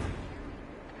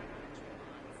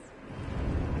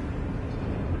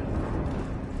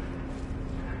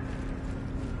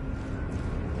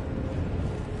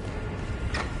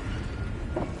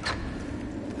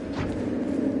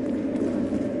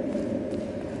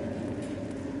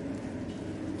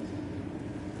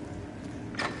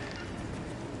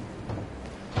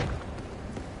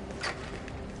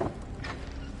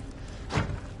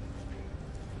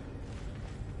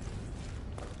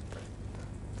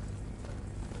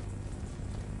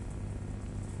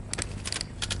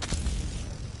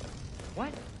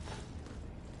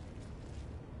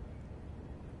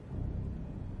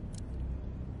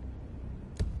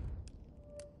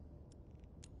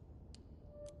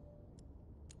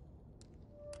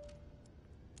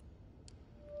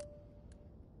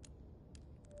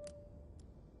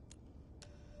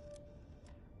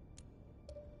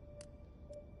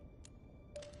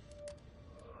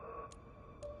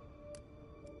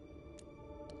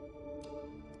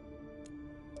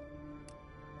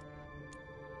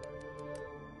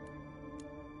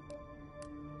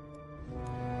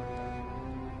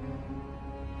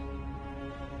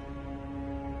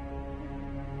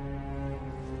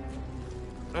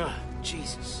 Ugh,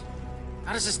 Jesus.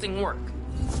 How does this thing work?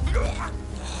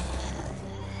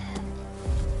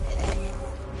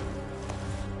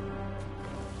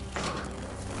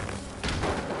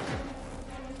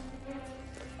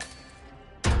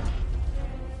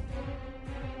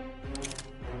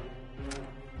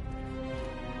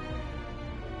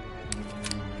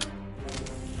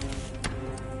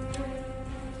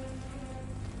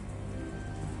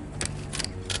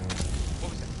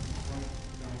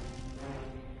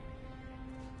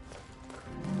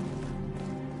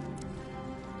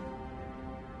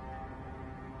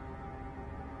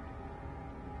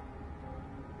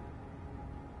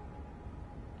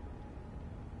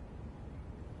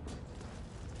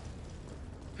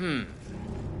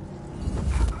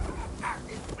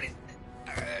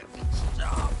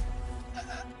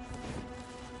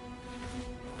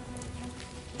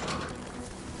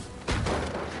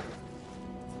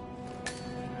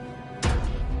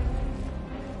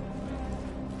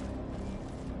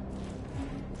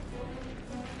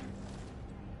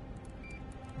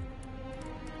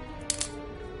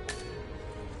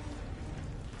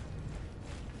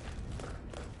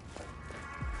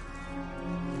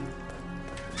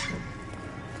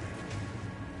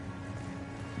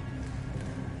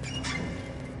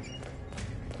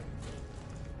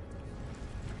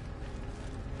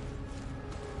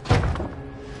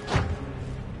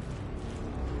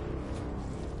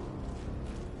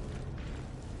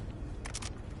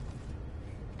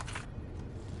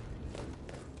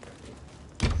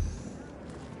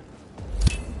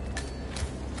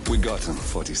 We got him,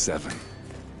 47.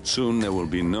 Soon there will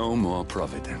be no more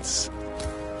Providence.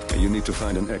 You need to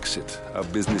find an exit. Our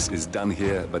business is done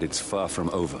here, but it's far from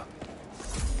over.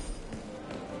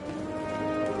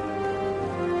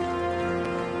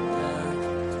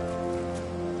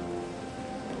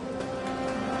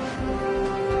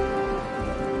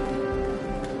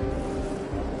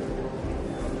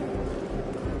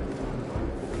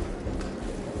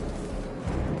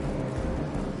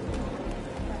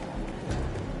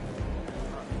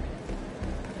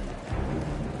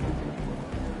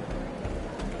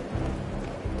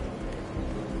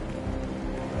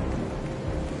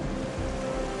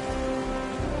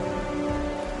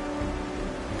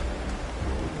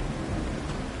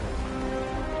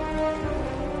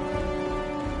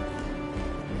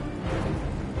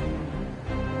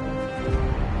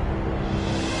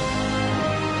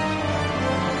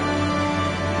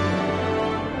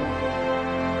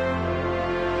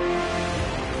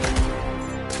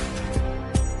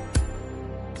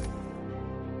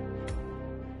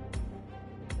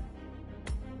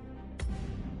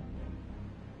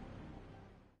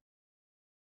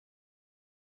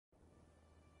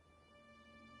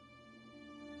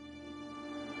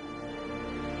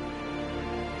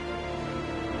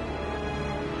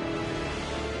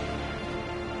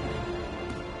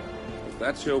 If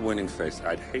that's your winning face,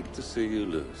 I'd hate to see you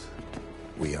lose.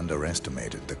 We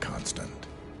underestimated the Constant.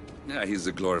 Yeah, he's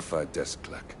a glorified desk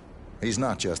clerk. He's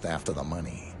not just after the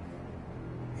money.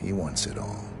 He wants it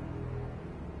all.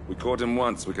 We caught him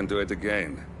once, we can do it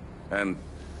again. And,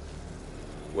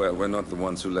 well, we're not the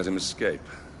ones who let him escape.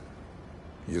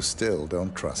 You still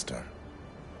don't trust her.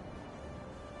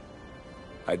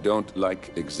 I don't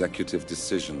like executive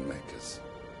decision makers.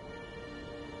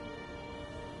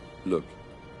 Look,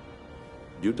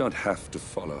 you don't have to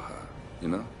follow her, you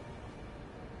know?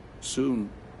 Soon,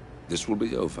 this will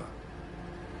be over.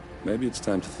 Maybe it's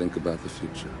time to think about the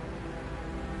future.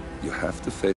 You have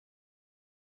to face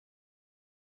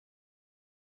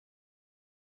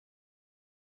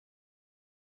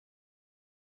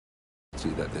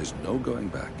that there's no going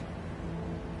back.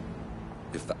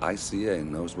 If the ICA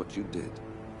knows what you did,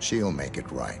 she'll make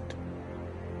it right.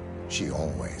 She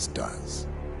always does.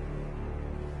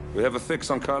 We have a fix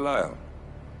on Carlisle.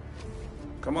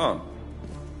 Come on.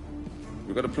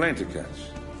 We've got a plane to catch.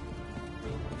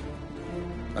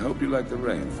 I hope you like the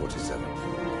rain, 47.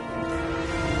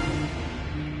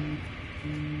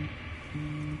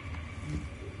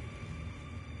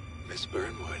 Miss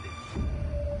Burnwood.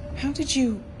 How did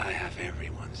you... I have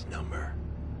everyone's number.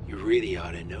 You really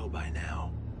ought to know by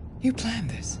now. You planned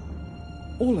this?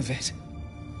 All of it?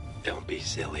 Don't be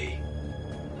silly.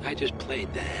 I just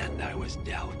played the hand I was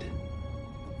dealt.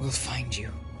 We'll find you.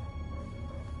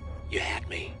 You had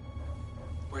me.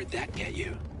 Where'd that get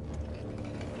you?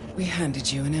 We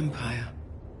handed you an empire.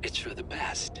 It's for the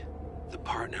best. The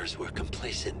partners were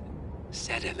complacent,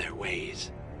 set in their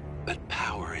ways. But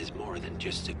power is more than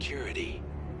just security.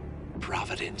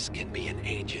 Providence can be an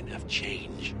agent of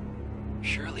change.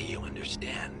 Surely you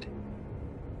understand.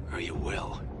 Or you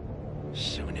will.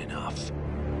 Soon enough.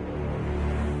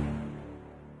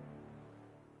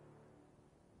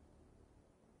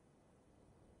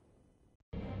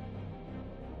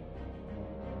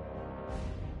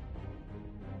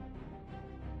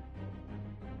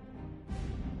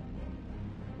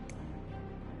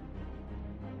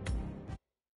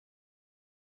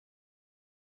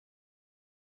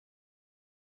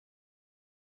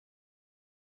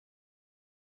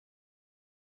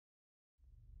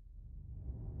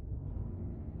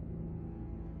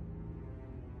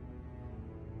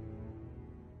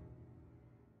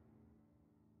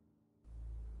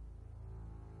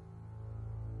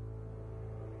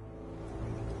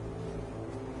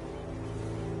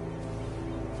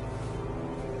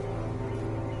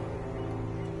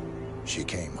 she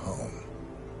came home.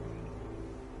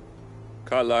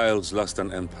 Carlyle's lost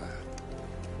an empire.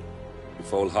 You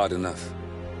fall hard enough,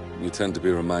 you tend to be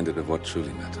reminded of what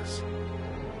truly matters.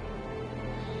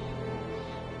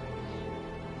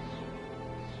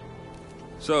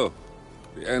 So,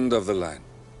 the end of the line.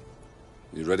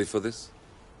 You ready for this?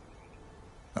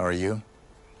 Are you?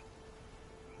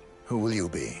 Who will you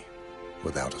be,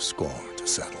 without a score to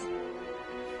settle?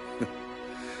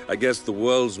 I guess the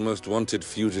world's most wanted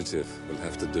fugitive will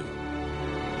have to do.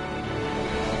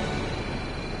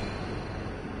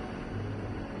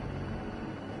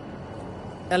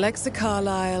 Alexa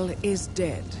Carlyle is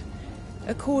dead.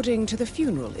 According to the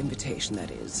funeral invitation, that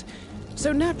is.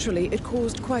 So naturally, it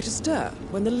caused quite a stir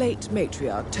when the late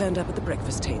matriarch turned up at the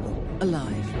breakfast table,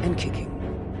 alive and kicking.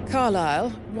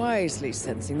 Carlyle, wisely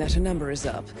sensing that her number is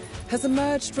up, has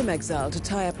emerged from exile to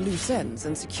tie up loose ends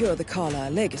and secure the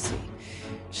Carlyle legacy.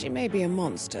 She may be a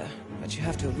monster, but you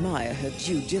have to admire her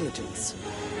due diligence.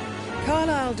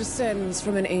 Carlyle descends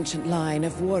from an ancient line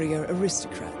of warrior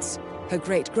aristocrats. Her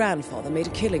great-grandfather made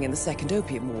a killing in the Second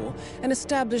Opium War and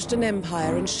established an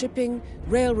empire in shipping,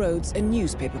 railroads, and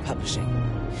newspaper publishing.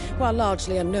 While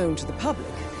largely unknown to the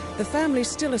public, the family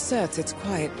still asserts its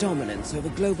quiet dominance over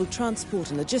global transport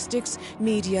and logistics,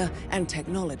 media, and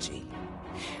technology.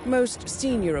 Most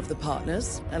senior of the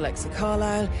partners, Alexa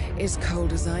Carlyle, is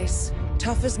cold as ice,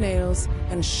 tough as nails,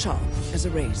 and sharp as a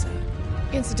razor.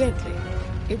 Incidentally,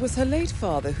 it was her late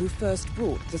father who first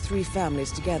brought the three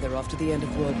families together after the end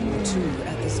of World War II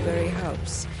at this very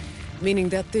house, meaning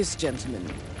that this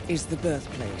gentleman is the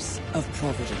birthplace of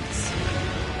Providence.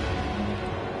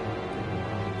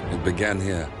 It began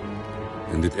here,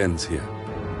 and it ends here.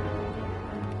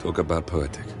 Talk about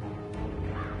poetic.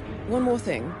 One more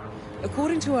thing.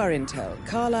 According to our intel,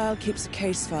 Carlyle keeps a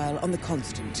case file on the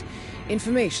Constant.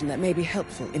 Information that may be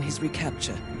helpful in his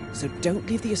recapture, so don't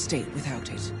leave the estate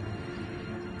without it.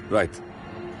 Right.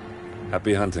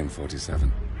 Happy hunting,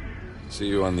 47. See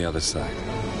you on the other side.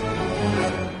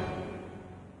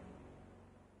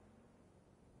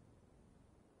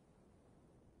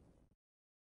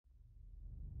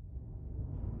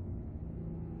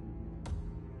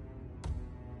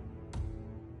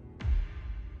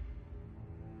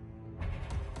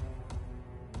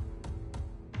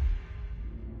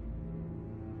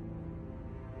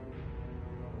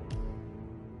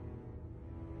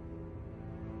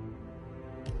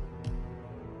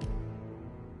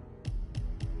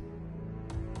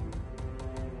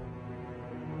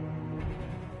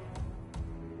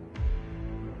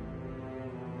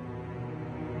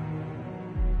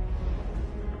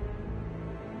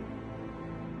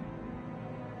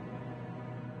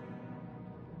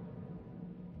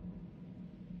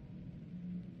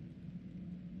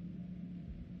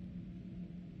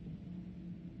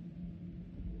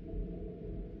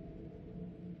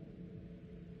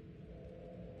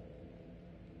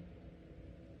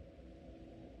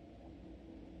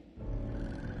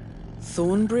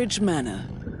 Thornbridge Manor.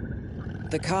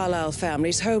 The Carlyle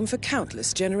family's home for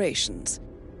countless generations.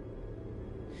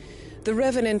 The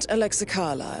Revenant Alexa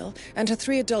Carlyle and her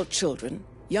 3 adult children,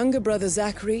 younger brother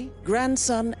Zachary,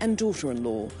 grandson and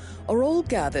daughter-in-law, are all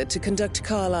gathered to conduct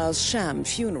Carlyle's sham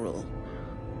funeral.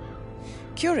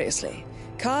 Curiously,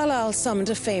 Carlyle summoned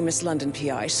a famous London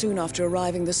PI soon after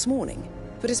arriving this morning,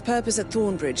 but his purpose at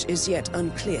Thornbridge is yet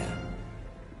unclear.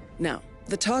 Now,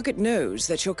 the target knows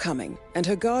that you're coming, and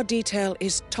her guard detail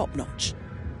is top-notch.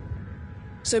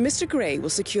 So Mr. Gray will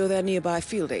secure their nearby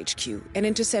field HQ and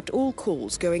intercept all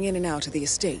calls going in and out of the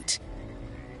estate.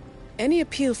 Any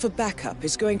appeal for backup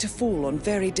is going to fall on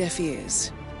very deaf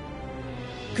ears.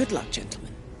 Good luck,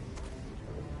 gentlemen.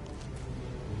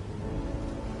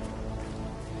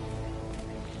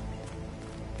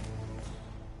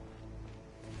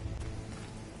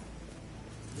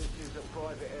 This is a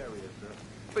private area, sir.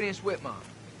 Phineas Whitmer,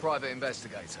 private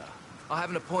investigator. I have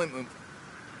an appointment.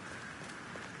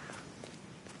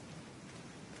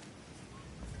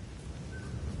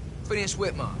 Phineas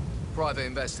Whitmer, private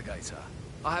investigator.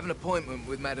 I have an appointment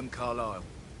with Madame Carlyle.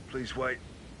 Please wait.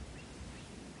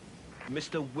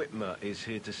 Mr. Whitmer is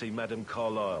here to see Madame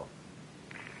Carlyle.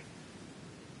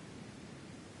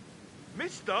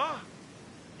 Mister,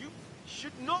 you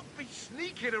should not be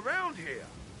sneaking around here.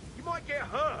 You might get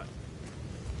hurt.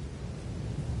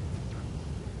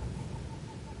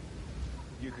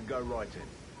 You can go right in.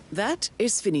 That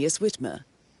is Phineas Whitmer,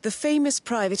 the famous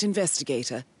private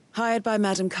investigator hired by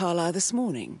Madame Carlyle this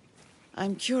morning.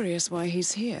 I'm curious why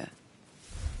he's here.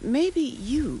 Maybe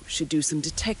you should do some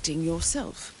detecting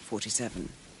yourself, 47.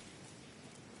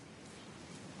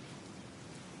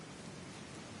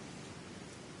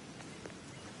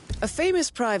 A famous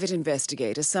private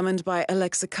investigator summoned by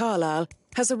Alexa Carlyle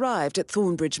has arrived at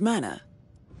Thornbridge Manor.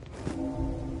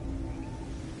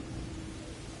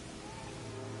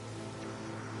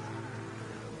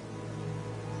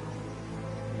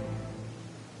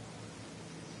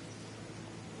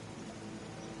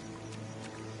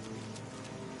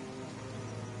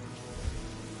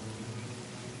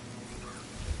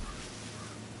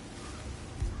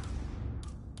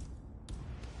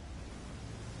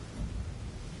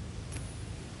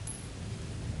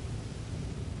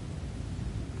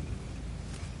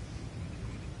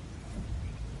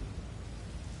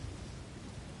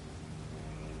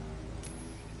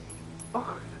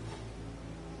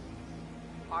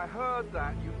 I heard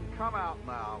that. You can come out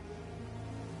now.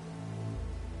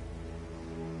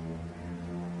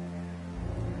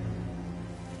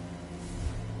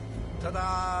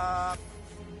 Ta-da!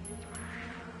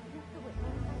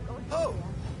 Oh!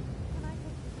 Can I take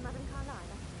you to Madame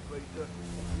Carlyle? Please do.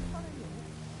 Follow me.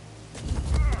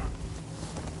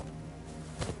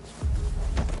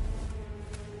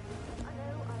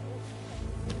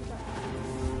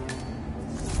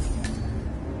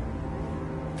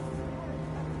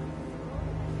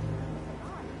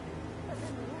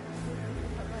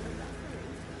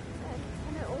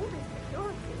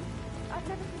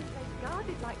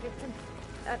 Like this,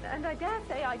 and I dare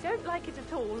say I don't like it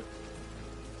at all.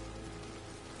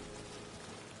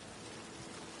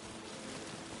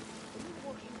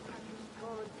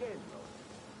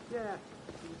 Yeah,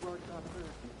 he was right up there in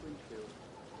Winfield.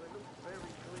 Well, it looks very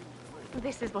clean to me.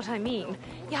 This is what I mean.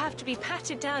 You have to be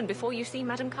patted down before you see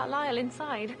Madame Carlyle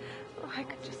inside. Oh, I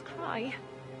could just cry.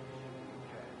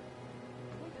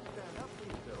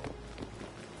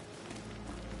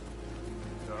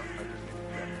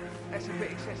 That's a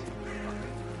bit excessive, I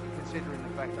think, considering the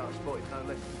fact that I spotted no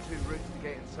less than 2 routes to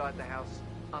get inside the house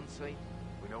unseen.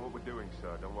 We know what we're doing,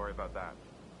 sir. Don't worry about that.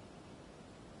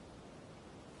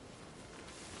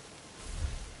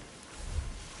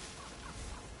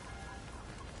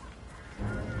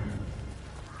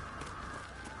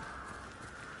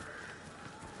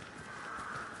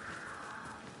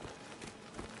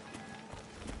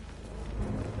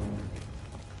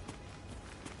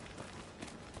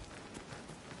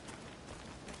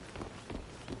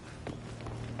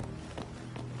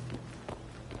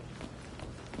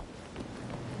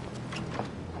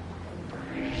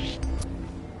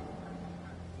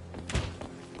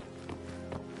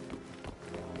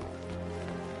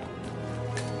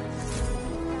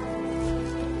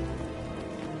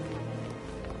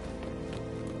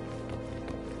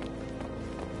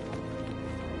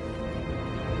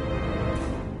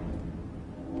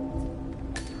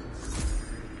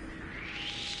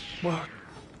 What?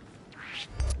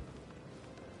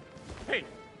 Hey,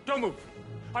 don't move.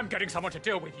 I'm getting someone to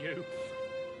deal with you.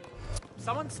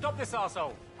 Someone stop this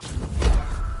arsehole.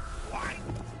 Why?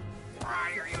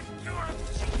 Why are you doing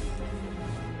this?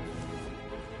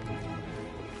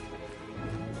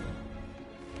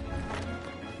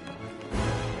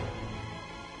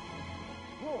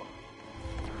 Whoa.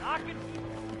 I can...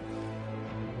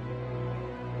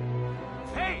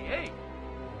 Hey, hey!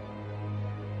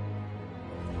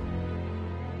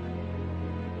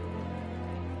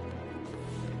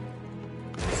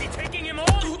 Is he taking him on?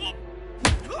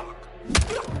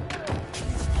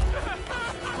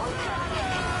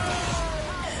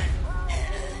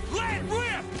 Let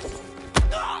rip!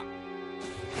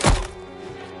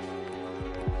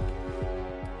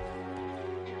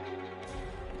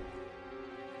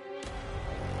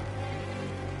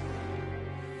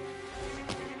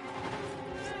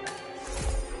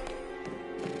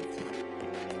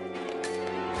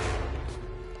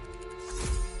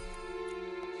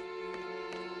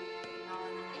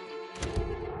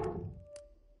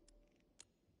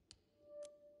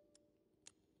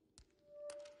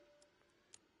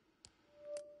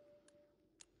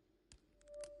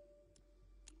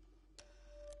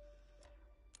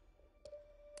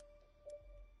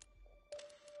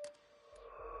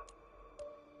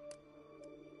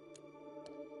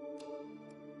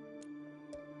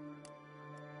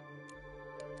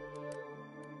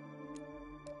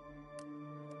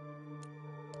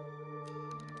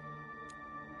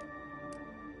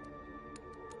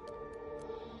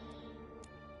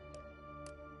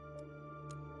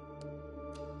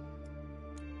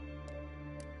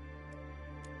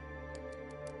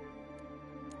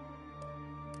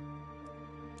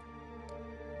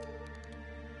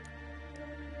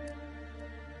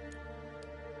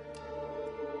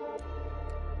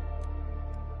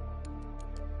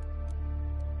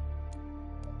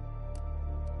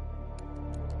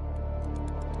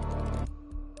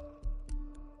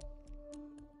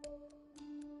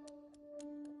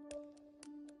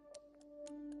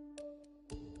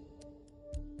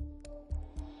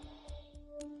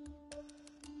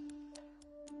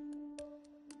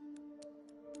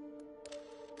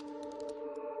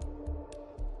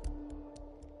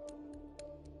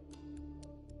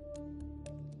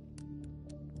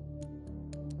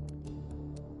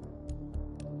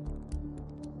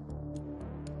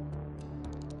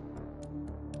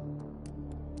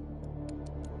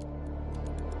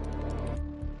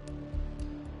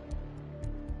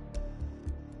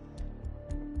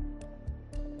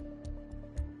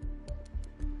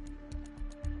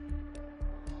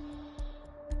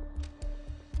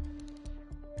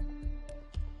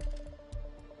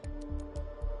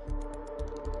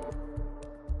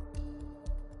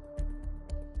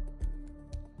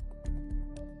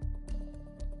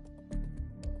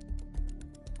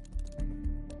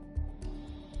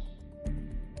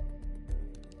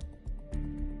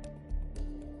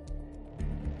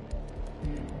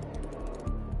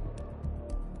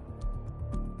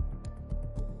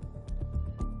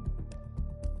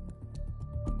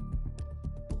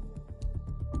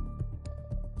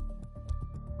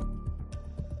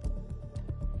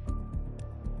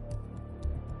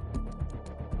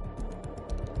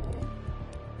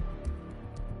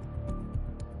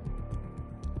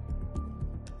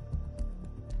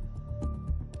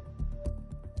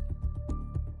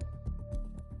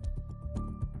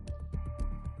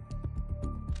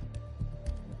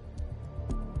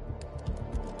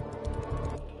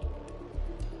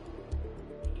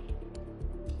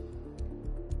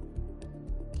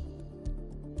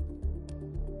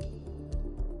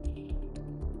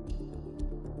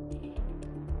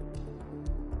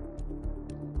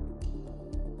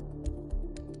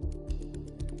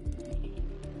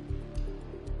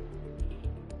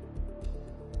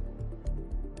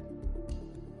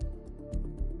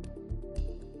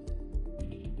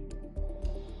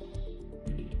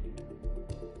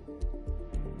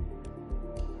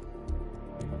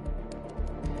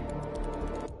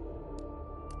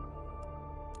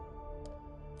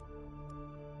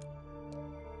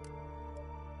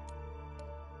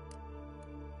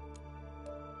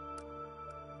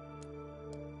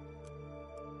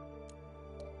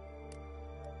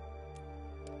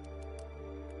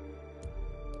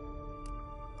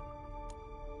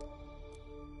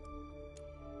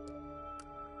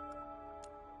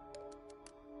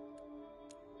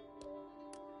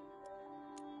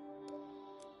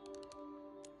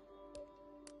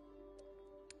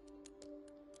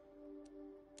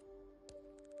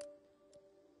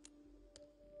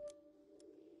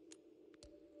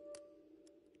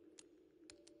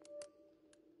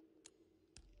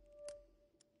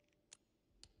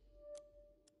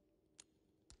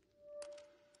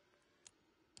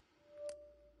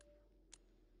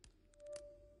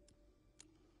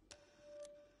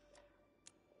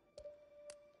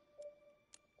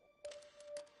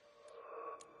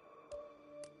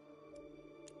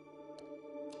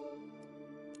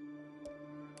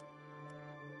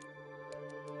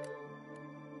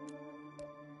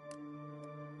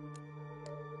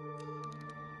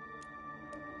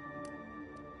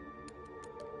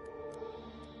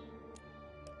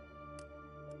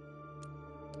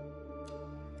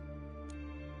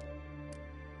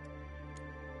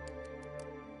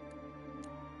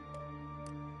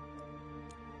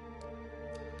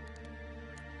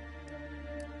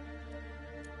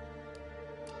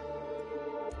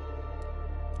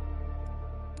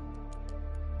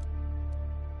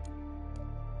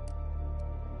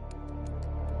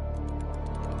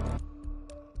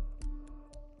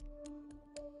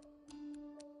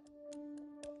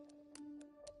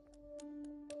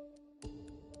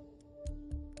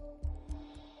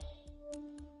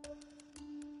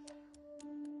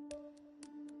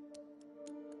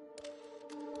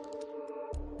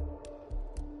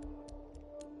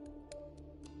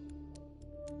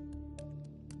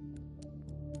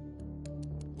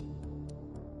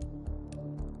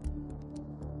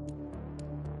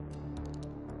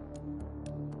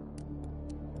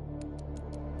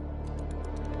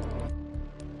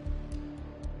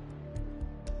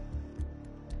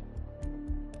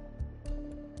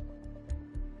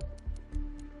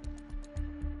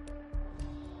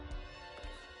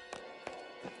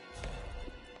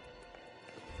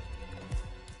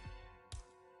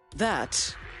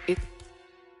 That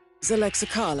is Alexa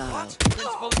Carlyle,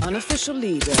 unofficial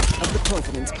leader of the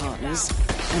Provenance Partners,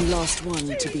 and last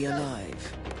one to be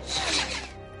alive.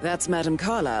 That's Madame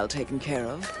Carlyle taken care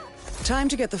of. Time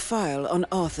to get the file on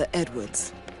Arthur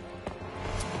Edwards.